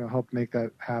team, helped make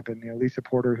that happen. Lisa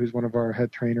Porter, who's one of our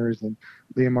head trainers, and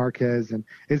Leah Marquez. And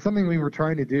it's something we were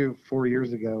trying to do 4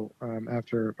 years ago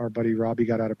after our buddy Robbie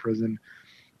got out of prison.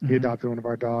 He adopted one of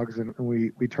our dogs, and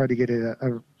we tried to get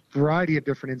a variety of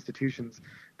different institutions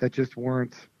that just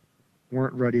weren't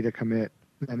ready to commit.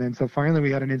 And then so finally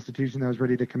we had an institution that was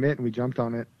ready to commit, and we jumped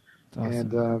on it.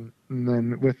 Awesome. And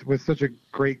then with such a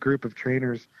great group of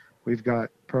trainers, we've got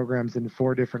programs in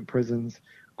 4 different prisons.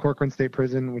 Corcoran State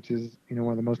Prison, which is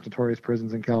one of the most notorious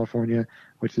prisons in California,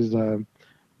 which is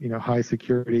high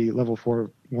security level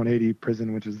 4 180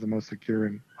 prison, which is the most secure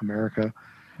in America.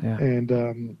 Yeah.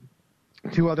 And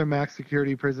 2 other max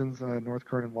security prisons, North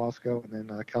Kern and Wasco, and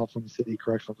then California City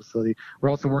Correctional Facility. We're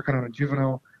also working on a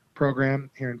juvenile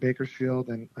program here in Bakersfield,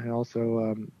 and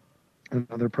also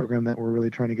another program that we're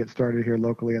really trying to get started here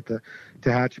locally at the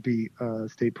Tehachapi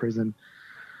State Prison.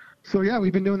 So yeah,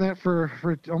 we've been doing that for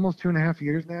almost 2.5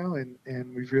 years now,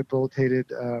 and we've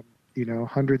rehabilitated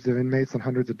hundreds of inmates and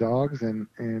hundreds of dogs, and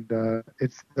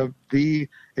it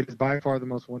is by far the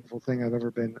most wonderful thing I've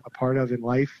ever been a part of in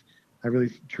life. I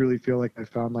really truly feel like I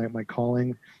found my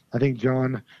calling. I think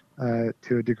John,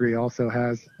 to a degree, also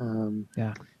has.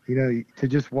 To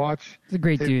just watch. He's a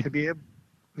great dude. To be able,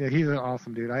 he's an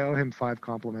awesome dude. I owe him 5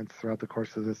 compliments throughout the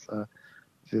course of this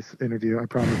interview. I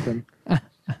promised him. I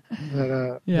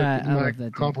my love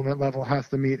that compliment level has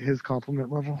to meet his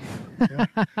compliment level. Yeah.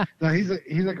 No, he's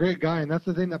a great guy, and that's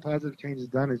the thing that Positive Change has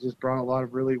done, is just brought a lot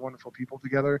of really wonderful people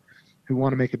together who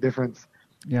want to make a difference.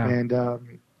 Yeah.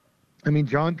 And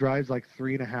John drives like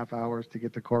 3.5 hours to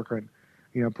get to Corcoran.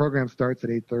 Program starts at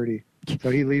 8:30, so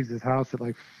he leaves his house at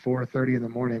like 4:30 in the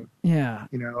morning. Yeah.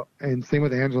 And same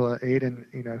with Angela Aiden,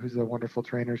 who's a wonderful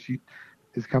trainer. She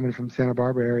is coming from Santa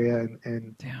Barbara area,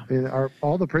 and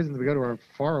all the prisons we go to are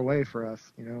far away for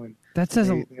us, and that says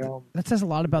a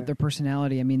lot about their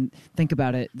personality. I mean, think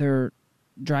about it. They're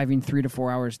driving 3 to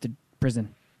 4 hours to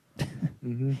prison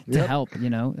to help,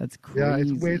 that's crazy. Yeah,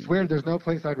 it's weird. There's no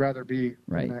place I'd rather be.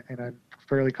 Right. And I'm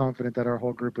fairly confident that our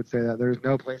whole group would say that. There's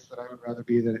no place that I would rather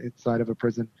be than inside of a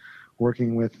prison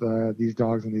working with these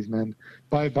dogs and these men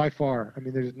by far. I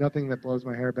mean, there's nothing that blows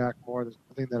my hair back more. There's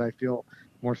nothing that I feel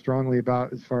more strongly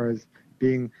about as far as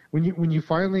being when you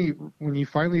finally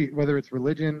whether it's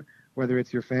religion, whether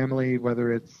it's your family,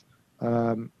 whether it's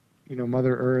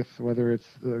Mother Earth, whether it's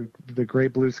the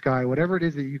great blue sky, whatever it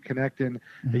is that you connect in,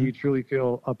 that you truly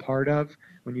feel a part of,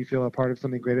 when you feel a part of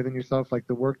something greater than yourself, like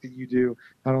the work that you do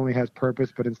not only has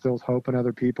purpose but instills hope in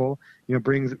other people.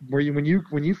 Brings when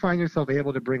you find yourself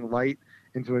able to bring light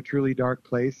into a truly dark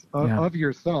place of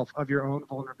yourself, of your own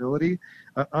vulnerability,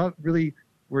 of really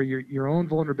where your own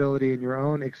vulnerability and your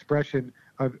own expression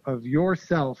of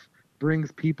yourself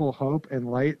brings people hope and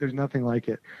light. There's nothing like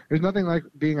it. There's nothing like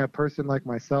being a person like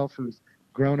myself who's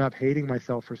grown up hating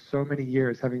myself for so many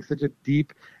years, having such a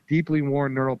deeply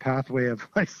worn neural pathway of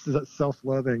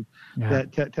self-loathing,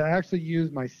 that to actually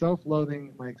use my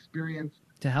self-loathing, my experience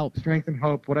to help, strength and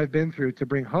hope, what I've been through to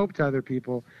bring hope to other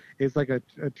people is like a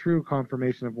true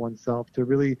confirmation of oneself.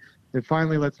 It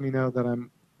finally lets me know that I'm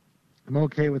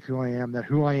okay with who I am, that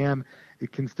who I am,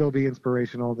 it can still be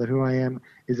inspirational, that who I am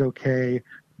is okay,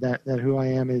 that who I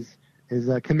am is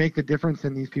can make the difference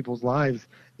in these people's lives.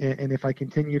 And if I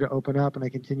continue to open up and I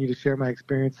continue to share my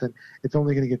experience, then it's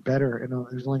only going to get better, and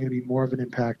there's only going to be more of an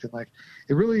impact. And like,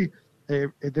 it really,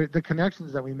 the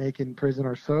connections that we make in prison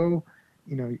are so,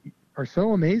 are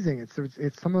so amazing. It's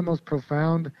some of the most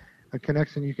profound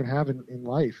connection you can have in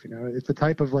life. It's a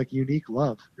type of like unique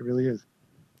love. It really is.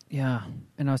 Yeah.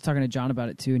 And I was talking to John about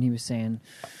it too, and he was saying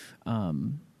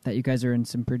that you guys are in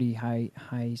some pretty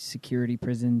high security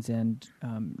prisons. And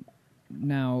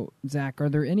now, Zach, are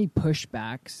there any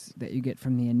pushbacks that you get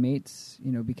from the inmates?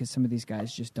 Because some of these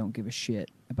guys just don't give a shit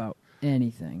about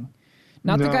anything.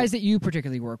 Not the guys that you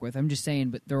particularly work with. I'm just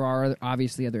saying, but there are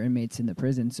obviously other inmates in the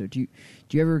prison. So do you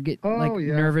ever get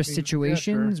nervous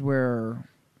situations where,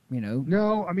 No,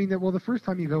 well, the first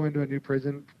time you go into a new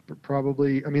prison,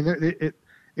 probably,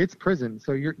 it's prison.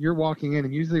 So you're walking in,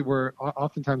 and usually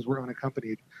oftentimes we're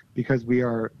unaccompanied because we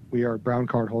are brown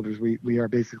card holders. We are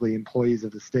basically employees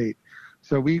of the state.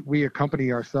 So we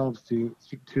accompany ourselves to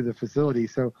the facility.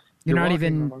 So you're not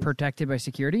even protected by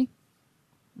security?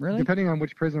 Really? Depending on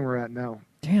which prison we're at now.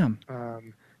 Damn.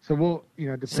 So we'll,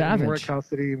 depending Savage. when we're at Cal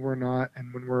City, we're not,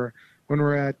 and when we're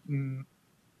at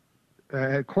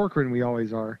Corcoran, we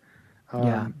always are.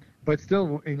 Yeah. But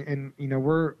still,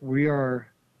 we are.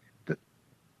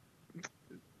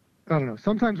 I don't know.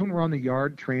 Sometimes when we're on the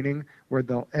yard training, where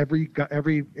every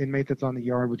inmate that's on the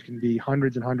yard, which can be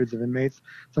hundreds and hundreds of inmates,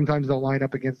 sometimes they'll line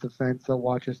up against the fence. They'll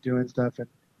watch us doing stuff, and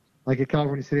like at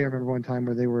California City, I remember one time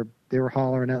where they were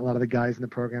hollering at a lot of the guys in the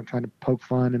program, trying to poke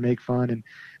fun and make fun, and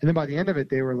then by the end of it,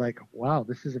 they were like, "Wow,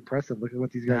 this is impressive! Look at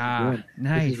what these guys are doing.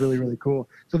 Nice. This is really, really cool."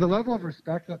 So the level of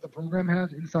respect that the program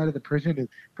has inside of the prison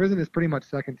is pretty much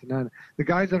second to none. The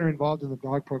guys that are involved in the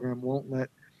dog program won't let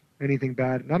anything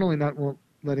bad. Won't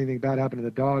let anything bad happen to the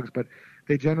dogs, but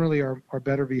they generally are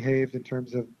better behaved in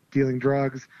terms of dealing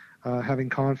drugs, having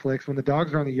conflicts. When the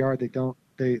dogs are on the yard,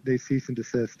 they cease and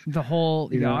desist. The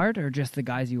whole yard, or just the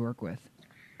guys you work with?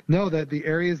 No, the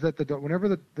areas that whenever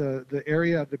the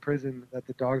area of the prison that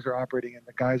the dogs are operating in,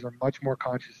 the guys are much more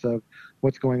conscious of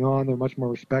what's going on. They're much more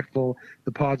respectful.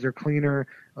 The pods are cleaner.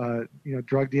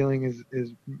 Drug dealing is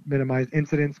minimized.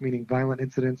 Incidents, meaning violent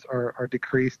incidents, are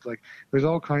decreased. Like, there's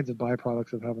all kinds of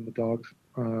byproducts of having the dogs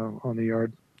on the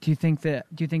yard. Do you think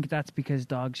that's because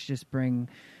dogs just bring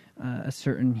a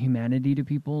certain humanity to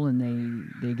people,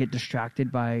 and they get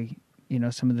distracted by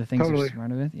some of the things they're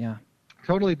surrounded with? Yeah.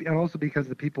 Totally, and also because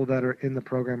the people that are in the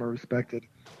program are respected.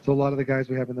 So a lot of the guys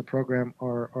we have in the program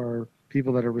are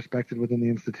people that are respected within the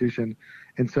institution.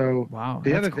 And so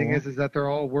the other thing is that they're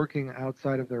all working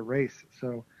outside of their race.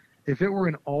 So if it were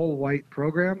an all-white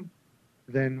program,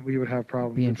 then we would have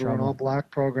problems. If it were an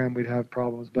all-black program, we'd have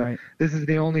problems. But This is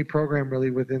the only program really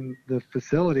within the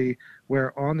facility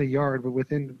where on the yard, but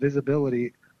within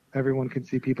visibility, everyone can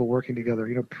see people working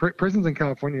together. Prisons in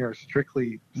California are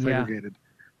strictly segregated. Yeah.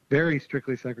 Very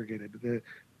strictly segregated. The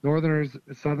Northerners,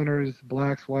 Southerners,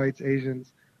 blacks, whites,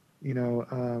 Asians,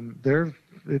 they're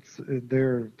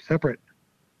separate.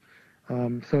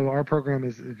 So our program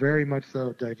is very much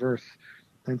so diverse,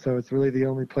 and so it's really the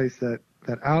only place that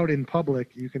out in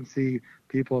public you can see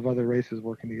people of other races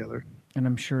working together. And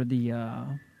I'm sure the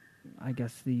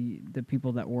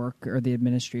people that work, or the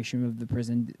administration of the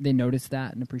prison, they notice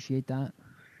that and appreciate that.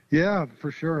 Yeah,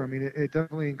 for sure. It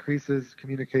definitely increases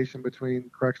communication between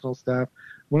correctional staff.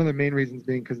 One of the main reasons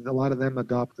being because a lot of them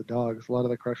adopt the dogs. A lot of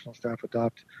the correctional staff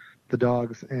adopt the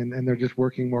dogs, and they're just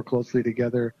working more closely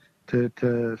together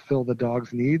to fill the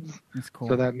dog's needs. That's cool.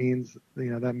 So that means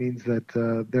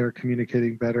that they're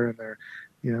communicating better, and they're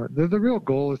the real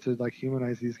goal is to like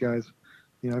humanize these guys.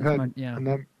 I've had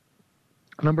a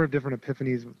number of different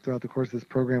epiphanies throughout the course of this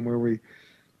program where we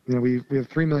have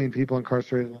 3 million people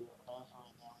incarcerated.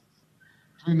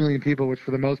 3 million people, which for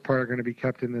the most part are going to be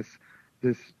kept in this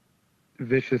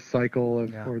vicious cycle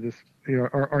of, or this,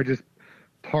 are just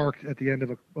parked at the end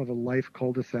of a life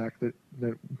cul-de-sac that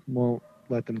won't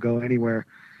let them go anywhere.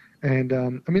 And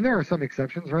there are some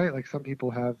exceptions, right? Like some people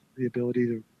have the ability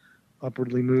to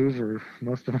upwardly move, or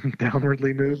most of them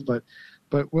downwardly move. But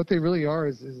what they really are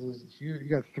is you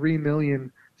got 3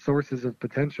 million sources of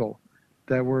potential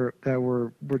that were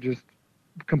just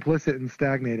complicit and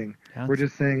stagnating. Yeah. We're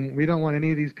just saying we don't want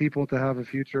any of these people to have a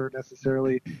future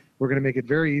necessarily. We're going to make it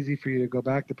very easy for you to go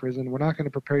back to prison. We're not going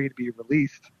to prepare you to be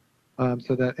released.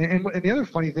 So that and the other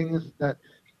funny thing is that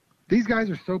these guys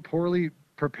are so poorly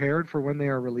prepared for when they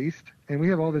are released, and we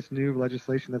have all this new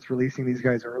legislation that's releasing these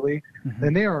guys early,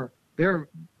 and they're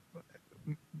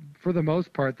for the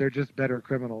most part, they're just better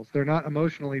criminals. They're not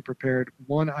emotionally prepared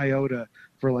one iota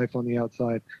for life on the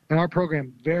outside. And our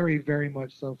program very, very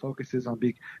much so focuses on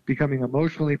becoming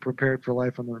emotionally prepared for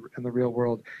life in the real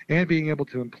world, and being able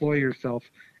to employ yourself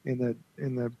in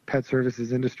the pet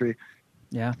services industry.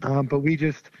 Yeah. But we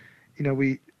just,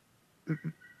 if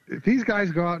these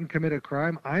guys go out and commit a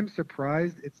crime, I'm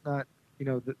surprised it's not,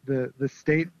 the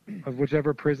state of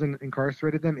whichever prison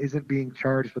incarcerated them isn't being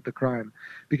charged with the crime,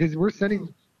 because we're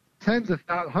sending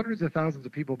hundreds of thousands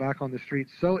of people back on the street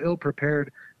so ill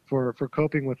prepared for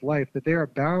coping with life that they are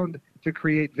bound to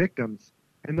create victims.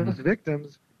 And those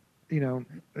victims,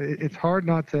 it's hard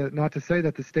not to say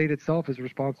that the state itself is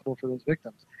responsible for those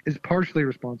victims, is partially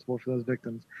responsible for those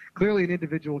victims. Clearly an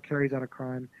individual carries out a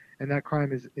crime, and that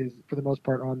crime is for the most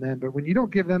part on them. But when you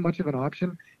don't give them much of an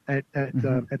option at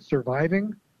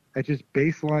surviving, at just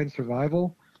baseline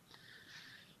survival,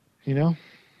 it's a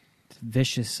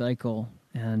vicious cycle.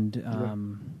 And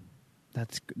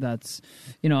that's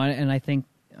and I think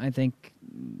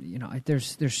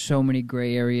there's so many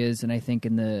gray areas, and I think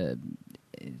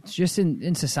it's just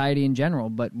in society in general.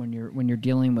 But when you're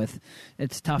dealing with,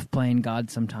 it's tough playing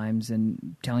God sometimes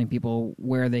and telling people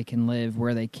where they can live,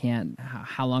 where they can't,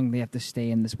 how long they have to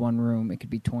stay in this one room. It could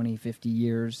be 20, 50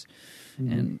 years,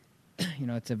 and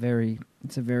it's a very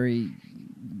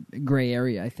gray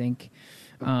area, I think.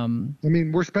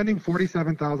 We're spending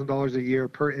 $47,000 a year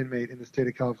per inmate in the state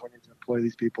of California to employ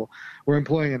these people. We're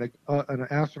employing an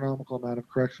astronomical amount of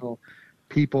correctional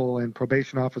people and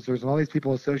probation officers and all these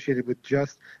people associated with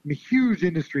just huge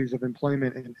industries of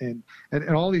employment, and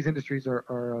all these industries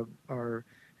are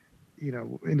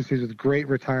industries with great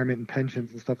retirement and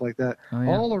pensions and stuff like that. Oh, yeah.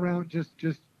 All around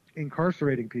just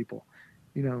incarcerating people.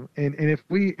 And if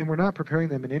we're not preparing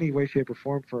them in any way, shape, or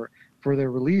form for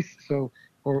their release,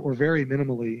 or very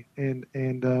minimally, and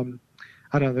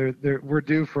I don't know, we're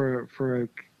due for a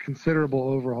considerable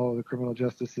overhaul of the criminal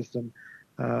justice system.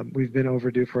 We've been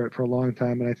overdue for it for a long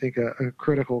time, and I think a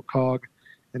critical cog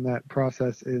in that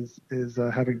process is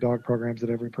having dog programs at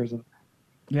every prison.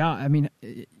 Yeah,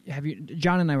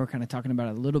 John and I were kind of talking about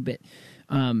it a little bit,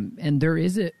 and there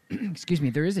is a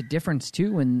difference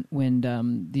too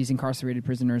when these incarcerated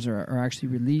prisoners are actually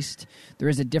released. There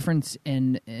is a difference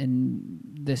in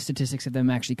the statistics of them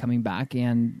actually coming back,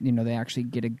 and they actually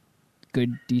get a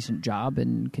good, decent job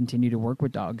and continue to work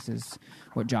with dogs, is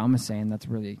what John was saying. That's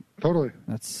really totally.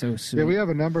 That's so sweet. Yeah, we have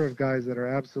a number of guys that are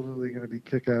absolutely going to be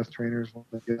kick-ass trainers when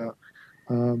they get out.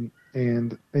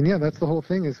 And yeah, that's the whole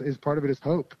thing. Is part of it is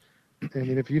hope. I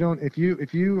mean, if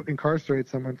you incarcerate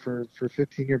someone for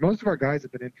 15 years, most of our guys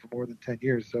have been in for more than 10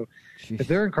 years. So if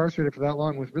they're incarcerated for that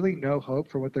long with really no hope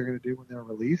for what they're going to do when they're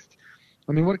released,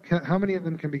 I mean, how many of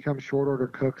them can become short order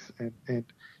cooks and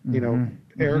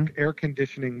air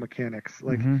conditioning mechanics?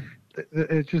 Like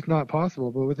it's just not possible.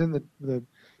 But within the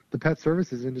pet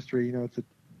services industry, it's a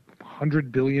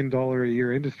 $100 billion a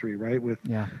year industry, right? With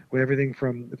everything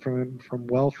from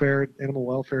welfare, animal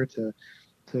welfare to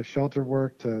shelter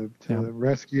work, to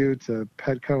rescue, to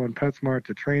Petco and PetSmart,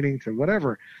 to training, to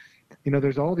whatever.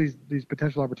 There's all these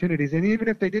potential opportunities. And even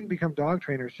if they didn't become dog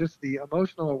trainers, just the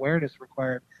emotional awareness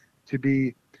required to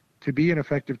be an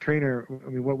effective trainer. I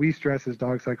mean, what we stress is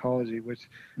dog psychology, which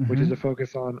is a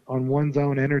focus on one's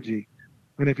own energy.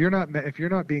 And if you're not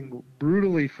being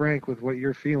brutally frank with what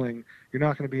you're feeling, you're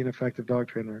not going to be an effective dog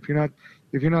trainer. If you're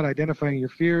not identifying your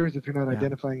fears, if you're not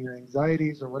identifying your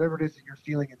anxieties or whatever it is that you're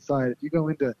feeling inside, if you go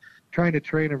into trying to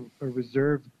train a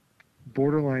reserved,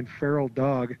 borderline feral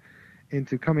dog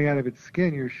into coming out of its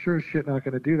skin, you're sure shit not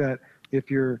going to do that. If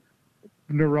you're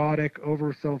neurotic,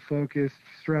 over self-focused,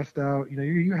 stressed out,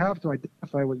 you have to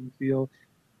identify what you feel.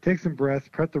 Take some breaths,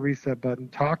 press the reset button,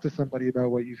 talk to somebody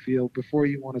about what you feel before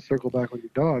you want to circle back with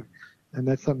your dog. And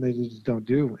that's something they just don't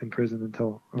do in prison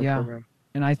until our program.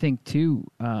 And I think, too,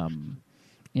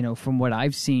 from what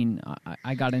I've seen,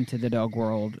 I got into the dog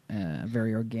world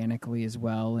very organically as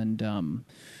well. And,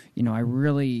 I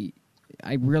really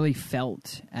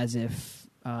felt as if,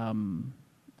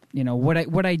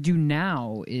 what I do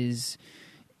now is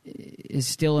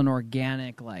still an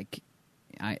organic, like,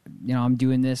 I'm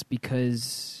doing this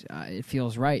because it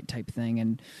feels right type thing.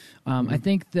 And I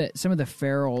think that some of the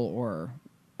feral or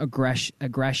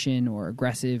aggression or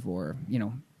aggressive or,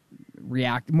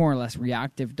 more or less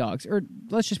reactive dogs, or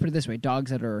let's just put it this way,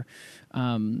 dogs that are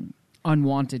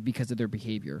unwanted because of their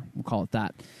behavior, we'll call it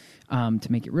that,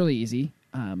 to make it really easy.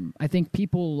 I think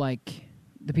people like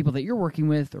the people that you're working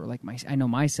with, or like I know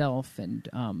myself, and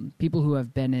people who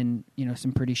have been in, you know,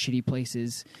 some pretty shitty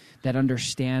places that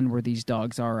understand where these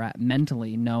dogs are at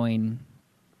mentally, knowing,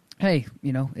 hey,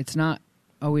 you know, it's not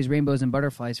always rainbows and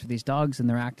butterflies for these dogs, and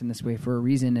they're acting this way for a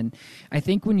reason. And I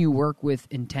think when you work with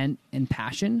intent and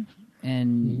passion,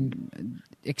 and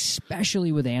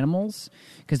especially with animals,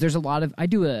 because there's a lot of, I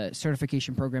do a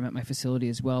certification program at my facility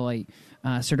as well. I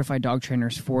certify dog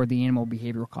trainers for the Animal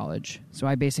Behavioral College. So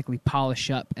I basically polish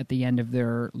up at the end of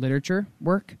their literature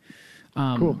work.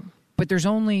 Cool. But there's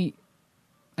only,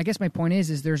 I guess my point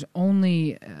is there's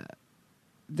only,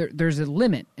 there's a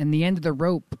limit and the end of the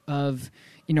rope of,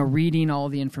 you know, reading all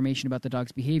the information about the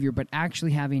dog's behavior, but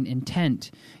actually having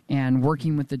intent and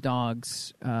working with the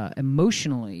dogs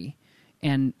emotionally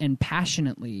and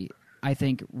passionately, I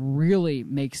think really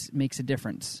makes a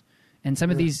difference. And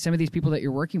some of these people that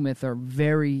you're working with are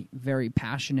very, very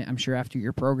passionate. I'm sure after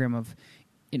your program of,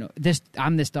 you know,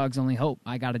 I'm this dog's only hope.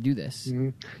 I got to do this. Mm-hmm.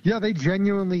 Yeah, they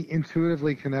genuinely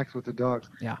intuitively connect with the dogs.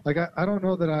 Yeah. Like I don't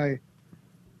know that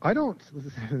I don't.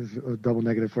 This is a double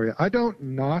negative for you. I don't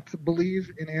not believe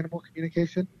in animal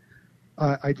communication.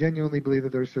 I genuinely believe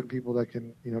that there are certain people that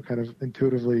can, you know, kind of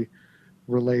intuitively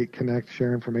relate, connect,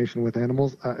 share information with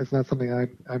animals. It's not something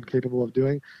I'm capable of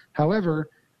doing. However,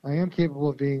 I am capable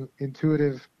of being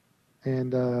intuitive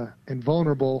and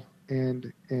vulnerable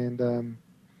and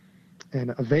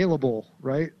available,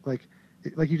 right? Like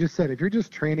you just said, if you're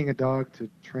just training a dog to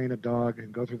train a dog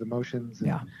and go through the motions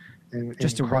and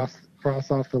just to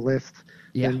cross off the list,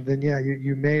 then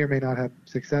you may or may not have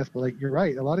success. But like you're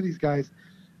right, a lot of these guys,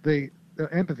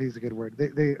 empathy is a good word. They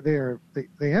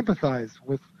empathize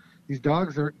with. These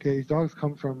dogs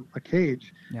come from a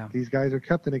cage. Yeah. These guys are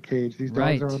kept in a cage. These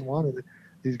dogs are unwanted.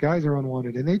 These guys are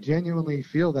unwanted, and they genuinely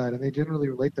feel that, and they genuinely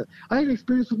relate that. I had an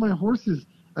experience with my horses.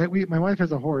 My wife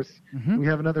has a horse. Mm-hmm. We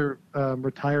have another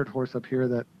retired horse up here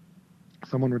that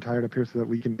someone retired up here so that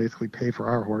we can basically pay for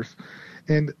our horse.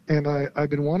 And I've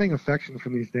been wanting affection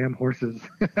from these damn horses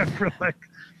for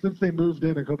since they moved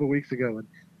in a couple of weeks ago. And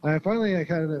I finally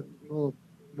had a little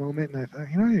moment, and I thought,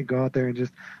 I need to go out there and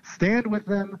just stand with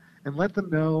them and let them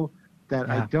know that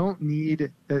I don't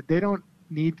need that they don't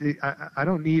need to, I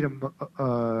don't need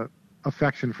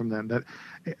affection from them. That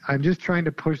I'm just trying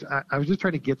to push. I was just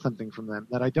trying to get something from them.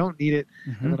 That I don't need it,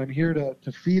 and that I'm here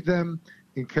to feed them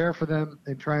and care for them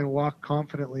and try and walk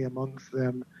confidently amongst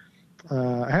them.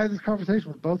 I had this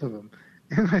conversation with both of them,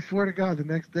 and I swear to God, the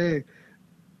next day,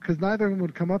 because neither of them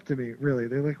would come up to me. Really,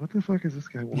 they're like, "What the fuck does this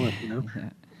guy want?" You know.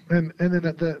 And then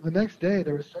the next day,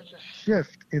 there was such a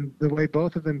shift in the way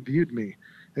both of them viewed me.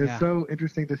 It was so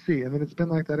interesting to see. And then it's been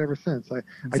like that ever since. I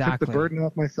took the burden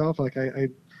off myself. Like I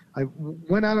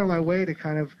went out of my way to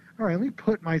kind of, all right, let me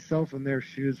put myself in their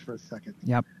shoes for a second.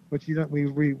 Yep. Which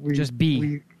we just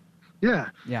be. Yeah.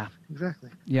 Yeah. Exactly.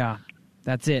 Yeah.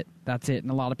 That's it.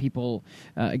 And a lot of people,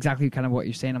 exactly kind of what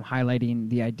you're saying, I'm highlighting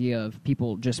the idea of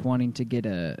people just wanting to get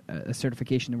a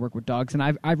certification to work with dogs. And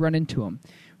I've run into them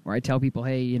where I tell people,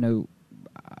 hey, you know,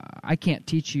 I can't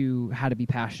teach you how to be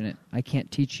passionate. I can't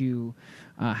teach you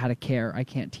how to care. I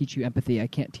can't teach you empathy. I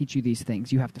can't teach you these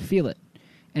things. You have to feel it.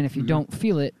 And if you don't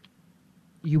feel it,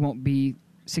 you won't be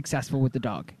successful with the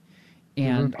dog.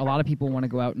 And a lot of people want to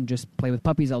go out and just play with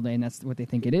puppies all day, and that's what they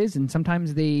think it is. And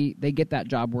sometimes they get that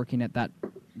job working at that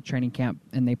training camp,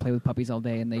 and they play with puppies all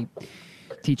day, and they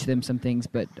teach them some things.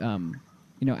 But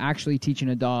you know, actually teaching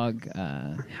a dog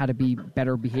how to be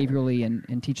better behaviorally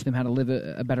and teach them how to live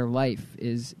a better life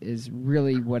is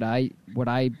really what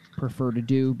I prefer to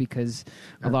do, because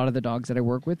a lot of the dogs that I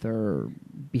work with are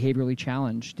behaviorally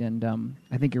challenged. And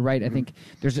I think you're right. I think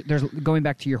there's going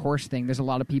back to your horse thing, there's a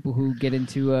lot of people who get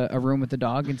into a room with the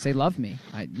dog and say, love me.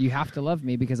 You have to love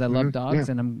me because I love dogs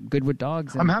and I'm good with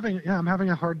dogs. And I'm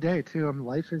having a hard day too.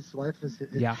 Life is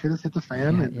shit has hit the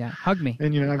fan. Hug me.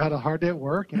 And you know, I've had a hard day at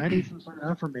work, and I need some sort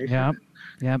of affirmation.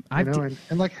 Yeah.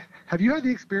 And like, have you had the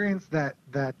experience that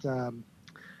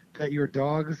your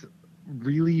dogs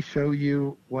really show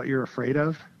you what you're afraid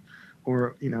of,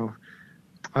 or you know,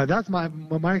 that's my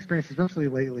experience, especially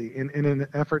lately, in an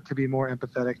effort to be more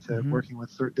empathetic to working with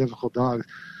certain difficult dogs.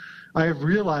 I have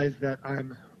realized that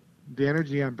the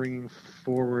energy I'm bringing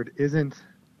forward isn't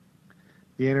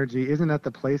at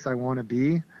the place I want to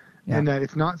be. Yeah. And that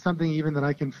it's not something even that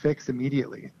I can fix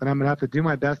immediately. That I'm going to have to do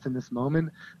my best in this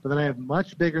moment. But then I have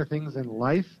much bigger things in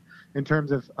life in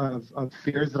terms of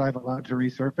fears that I've allowed to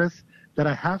resurface that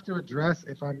I have to address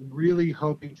if I'm really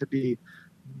hoping to be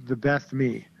the best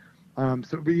me.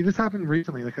 So this happened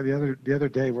recently, like the other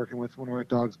day, working with one of our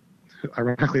dogs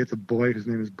ironically, it's a boy whose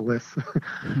name is Bliss.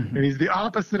 And he's the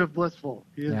opposite of blissful.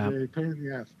 He is a pain in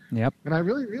the ass. Yep. And I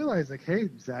really realized, like, hey,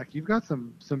 Zach, you've got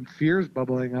some fears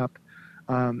bubbling up.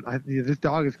 This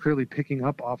dog is clearly picking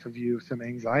up off of you some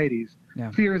anxieties,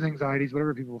 fears, anxieties,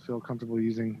 whatever people feel comfortable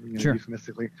using,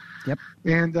 euphemistically. Yep.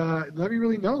 And let me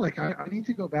really know, like, I need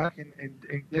to go back and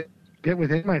get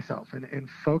within myself and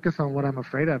focus on what I'm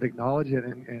afraid of, acknowledge it,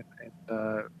 and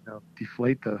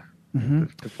deflate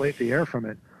the air from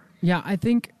it. Yeah, I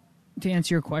think to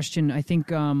answer your question, I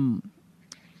think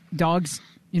dogs,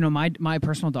 my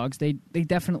personal dogs, they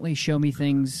definitely show me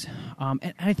things,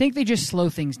 and I think they just slow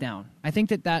things down. I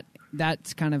think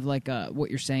that's kind of like what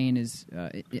you're saying is,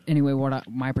 anyway,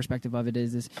 my perspective of it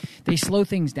is they slow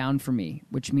things down for me,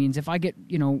 which means if I get,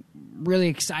 really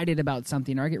excited about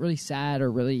something, or I get really sad,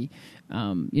 or really,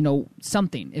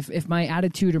 something, if my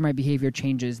attitude or my behavior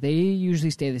changes, they usually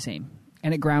stay the same,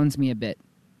 and it grounds me a bit.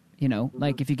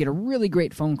 Like if you get a really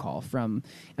great phone call from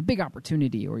a big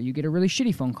opportunity, or you get a really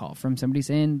shitty phone call from somebody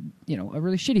saying, a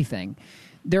really shitty thing,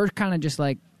 they're kind of just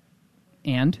like,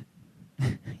 on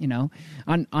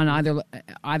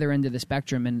either end of the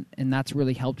spectrum. And that's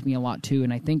really helped me a lot too.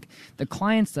 And I think the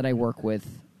clients that I work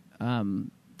with,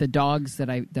 the dogs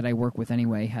that I work with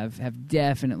anyway, have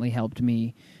definitely helped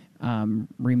me,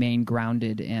 remain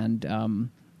grounded.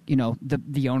 And,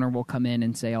 the owner will come in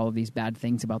and say all of these bad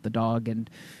things about the dog, and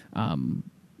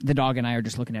the dog and I are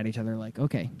just looking at each other like,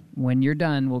 okay, when you're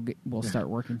done, we'll start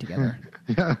working together.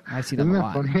 Yeah, I see that a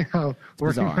lot. Isn't that funny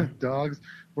how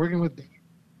working with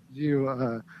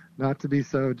you, not to be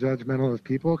so judgmental of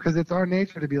people, because it's our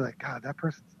nature to be like, God, that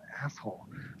person's an asshole.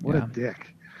 What a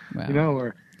dick. Wow.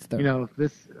 Or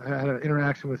this, I had an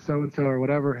interaction with so and so or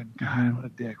whatever, and God, what a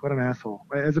dick, what an asshole.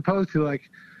 As opposed to like,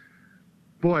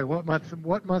 boy, what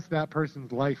must that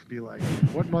person's life be like?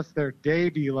 What must their day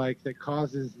be like that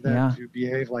causes them to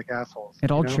behave like assholes? It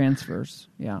all transfers.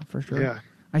 Yeah, for sure. Yeah.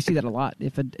 I see that a lot.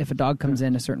 If a dog comes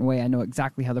in a certain way, I know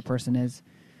exactly how the person is.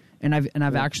 And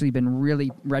I've actually been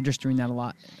really registering that a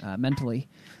lot mentally,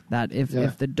 that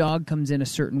if the dog comes in a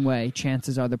certain way,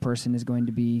 chances are the person is going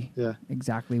to be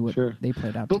exactly what they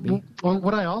played out to be. Well,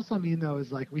 what I also mean, though,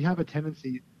 is like we have a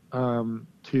tendency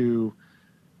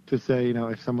to say,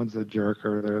 if someone's a jerk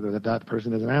or that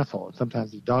person is an asshole. And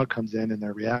sometimes the dog comes in and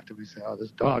they're reactive. We say, oh,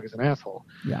 this dog is an asshole.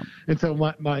 Yeah. And so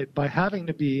by having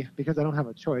to be, because I don't have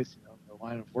a choice, the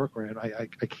line of work we're in, I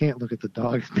can't look at the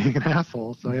dog as being an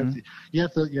asshole. So you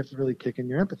have to really kick in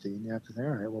your empathy, and you have to say,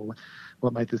 all right, well,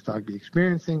 what might this dog be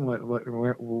experiencing? What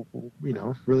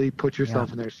really put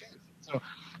yourself in their shoes. So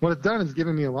what it's done is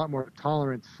given me a lot more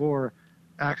tolerance for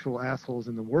actual assholes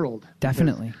in the world.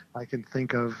 Definitely. I can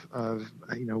think of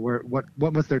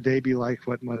what must their day be like,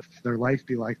 what must their life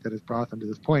be like that has brought them to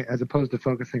this point, as opposed to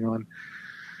focusing on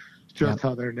just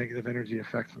how their negative energy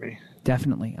affects me.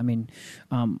 Definitely. I mean,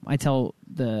 I tell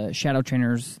the shadow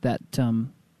trainers that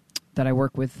I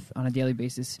work with on a daily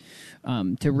basis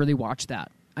to really watch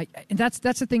that. And that's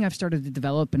the thing I've started to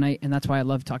develop, and that's why I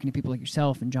love talking to people like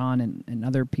yourself and John and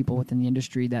other people within the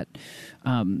industry that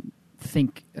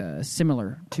think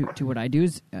similar to what I do.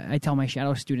 Is I tell my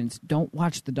shadow students, don't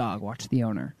watch the dog, watch the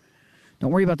owner.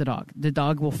 Don't worry about the dog. The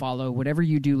dog will follow whatever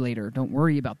you do later. Don't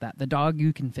worry about that. The dog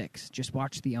you can fix. Just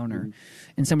watch the owner.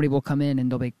 And somebody will come in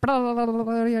and they'll be, blah, blah, blah, blah,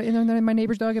 blah, and my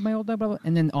neighbor's dog and my old dog, blah, blah.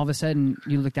 And then all of a sudden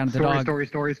you look down at the dog.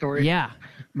 Story. Yeah.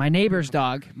 My neighbor's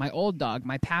dog, my old dog,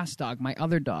 my past dog, my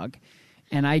other dog.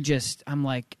 And I'm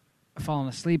like falling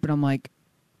asleep, and I'm like,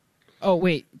 oh,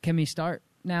 wait, can we start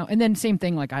now? And then same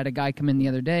thing, like I had a guy come in the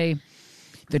other day.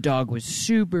 The dog was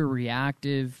super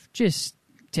reactive, just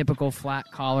typical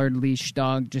flat-collared leash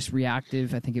dog, just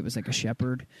reactive. I think it was like a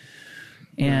shepherd.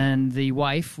 And the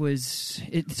wife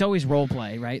it's always role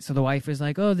play, right? So the wife was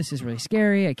like, oh, this is really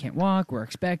scary. I can't walk. We're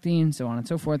expecting, so on and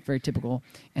so forth. Very typical.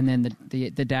 And then the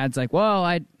dad's like, well,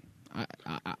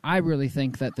 I really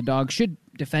think that the dog should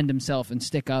defend himself and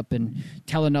stick up and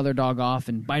tell another dog off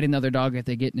and bite another dog if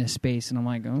they get in his space. And I'm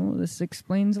like, oh, this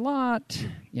explains a lot,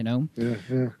 Yeah.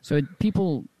 So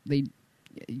people,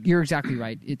 you're exactly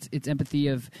right. It's empathy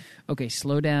of, okay,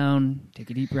 slow down, take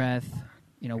a deep breath.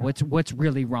 What's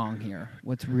really wrong here?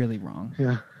 What's really wrong?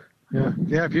 Yeah.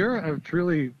 If you're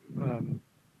truly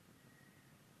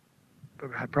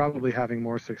probably having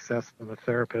more success than a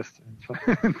therapist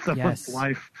in someone's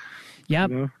life.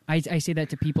 Yeah, I say that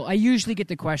to people. I usually get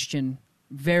the question.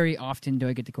 Very often do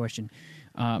I get the question,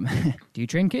 do you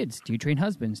train kids? Do you train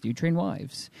husbands? Do you train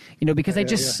wives? Because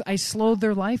I slow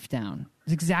their life down.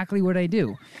 It's exactly what I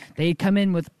do. They come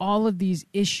in with all of these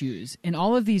issues, and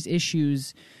all of these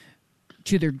issues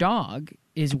to their dog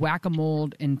is whack-a-mole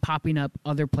and popping up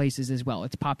other places as well.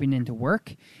 It's popping into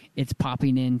work. It's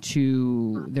popping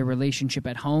into their relationship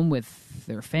at home with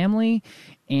their family.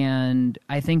 And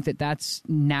I think that that's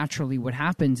naturally what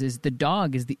happens is the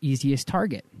dog is the easiest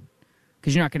target.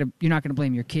 Because you're not gonna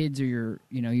blame your kids or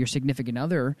your significant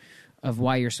other of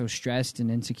why you're so stressed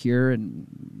and insecure and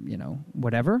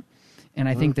whatever. And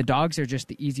I think the dogs are just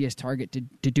the easiest target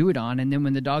to do it on. And then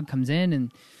when the dog comes in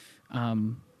and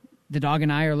the dog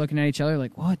and I are looking at each other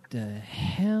like, what the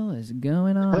hell is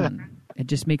going on? It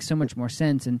just makes so much more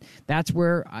sense. And that's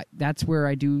where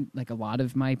I do like a lot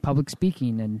of my public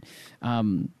speaking.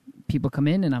 And people come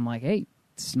in and I'm like, hey,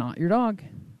 it's not your dog.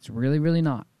 It's really, really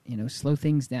not. Slow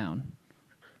things down.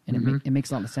 And it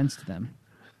makes a lot of sense to them.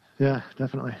 Yeah,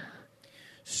 definitely.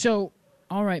 So,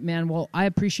 all right, man. Well, I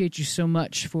appreciate you so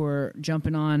much for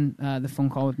jumping on the phone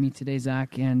call with me today,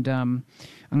 Zach. And I'm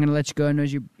going to let you go. I know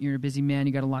you're a busy man.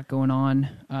 You got a lot going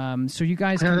on. So you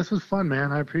guys... Yeah, this was fun,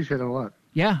 man. I appreciate it a lot.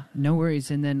 Yeah, no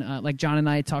worries. And then like John and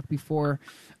I talked before,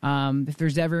 if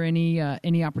there's ever any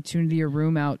opportunity or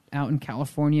room out in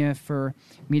California for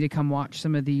me to come watch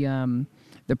some of the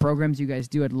programs you guys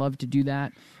do, I'd love to do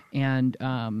that. And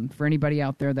for anybody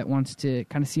out there that wants to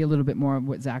kind of see a little bit more of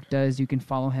what Zach does, you can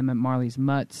follow him at Marley's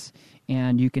Mutts,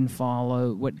 and you can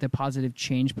follow the Positive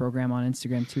Change program on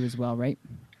Instagram too as well, right?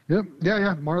 Yep.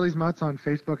 Yeah. Marley's Mutts on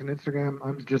Facebook and Instagram.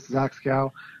 I'm just Zach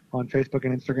Skow on Facebook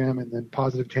and Instagram, and then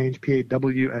Positive Change,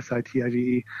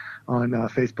 PAWSITIVE on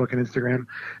Facebook and Instagram.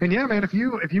 And yeah, man, if you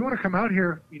want to come out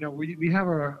here, we have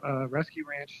a rescue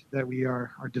ranch that we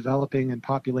are developing and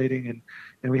populating,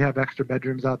 and we have extra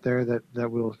bedrooms out there that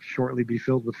will shortly be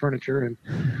filled with furniture. And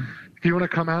if you want to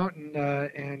come out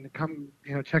and come,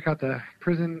 check out the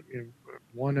prison,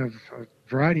 one of a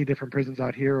variety of different prisons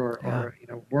out here, or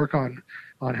work on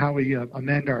how we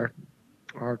amend our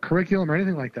curriculum or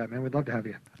anything like that, man, we'd love to have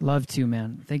you. Love to,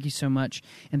 man. Thank you so much.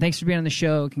 And thanks for being on the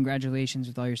show. Congratulations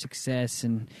with all your success.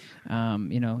 And,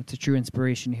 it's a true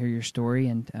inspiration to hear your story.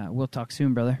 And we'll talk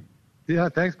soon, brother. Yeah,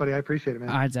 thanks, buddy. I appreciate it, man.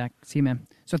 All right, Zach. See you, man.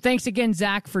 So thanks again,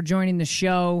 Zach, for joining the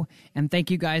show. And thank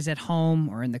you guys at home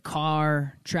or in the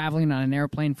car, traveling on an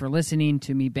airplane, for listening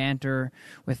to me banter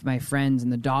with my friends in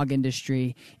the dog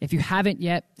industry. If you haven't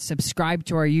yet, subscribe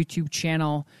to our YouTube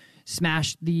channel.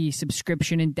 Smash the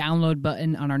subscription and download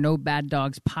button on our No Bad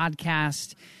Dogs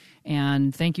podcast.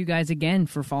 And thank you guys again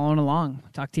for following along.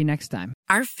 Talk to you next time.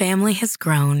 Our family has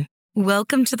grown.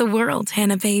 Welcome to the world,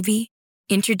 Hannah baby.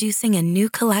 Introducing a new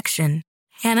collection,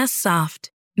 Hannah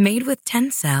Soft, made with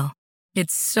Tencel.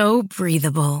 It's so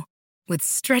breathable, with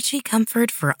stretchy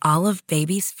comfort for all of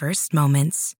baby's first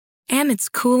moments. And it's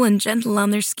cool and gentle on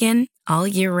their skin all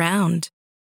year round.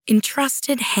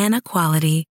 Entrusted Hannah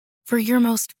quality for your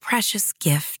most precious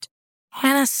gift.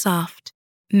 Hannah Soft,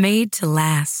 made to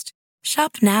last.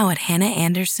 Shop now at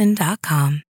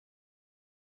hannahanderson.com.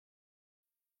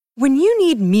 When you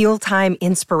need mealtime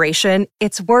inspiration,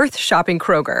 it's worth shopping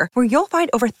Kroger, where you'll find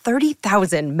over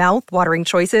 30,000 mouth-watering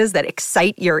choices that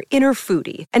excite your inner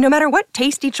foodie. And no matter what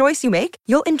tasty choice you make,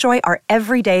 you'll enjoy our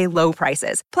everyday low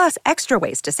prices, plus extra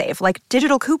ways to save, like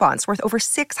digital coupons worth over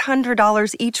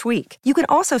 $600 each week. You can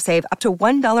also save up to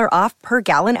 $1 off per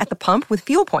gallon at the pump with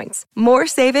fuel points. More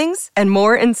savings and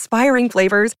more inspiring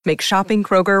flavors make shopping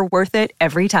Kroger worth it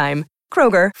every time.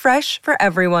 Kroger, fresh for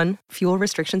everyone. Fuel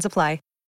restrictions apply.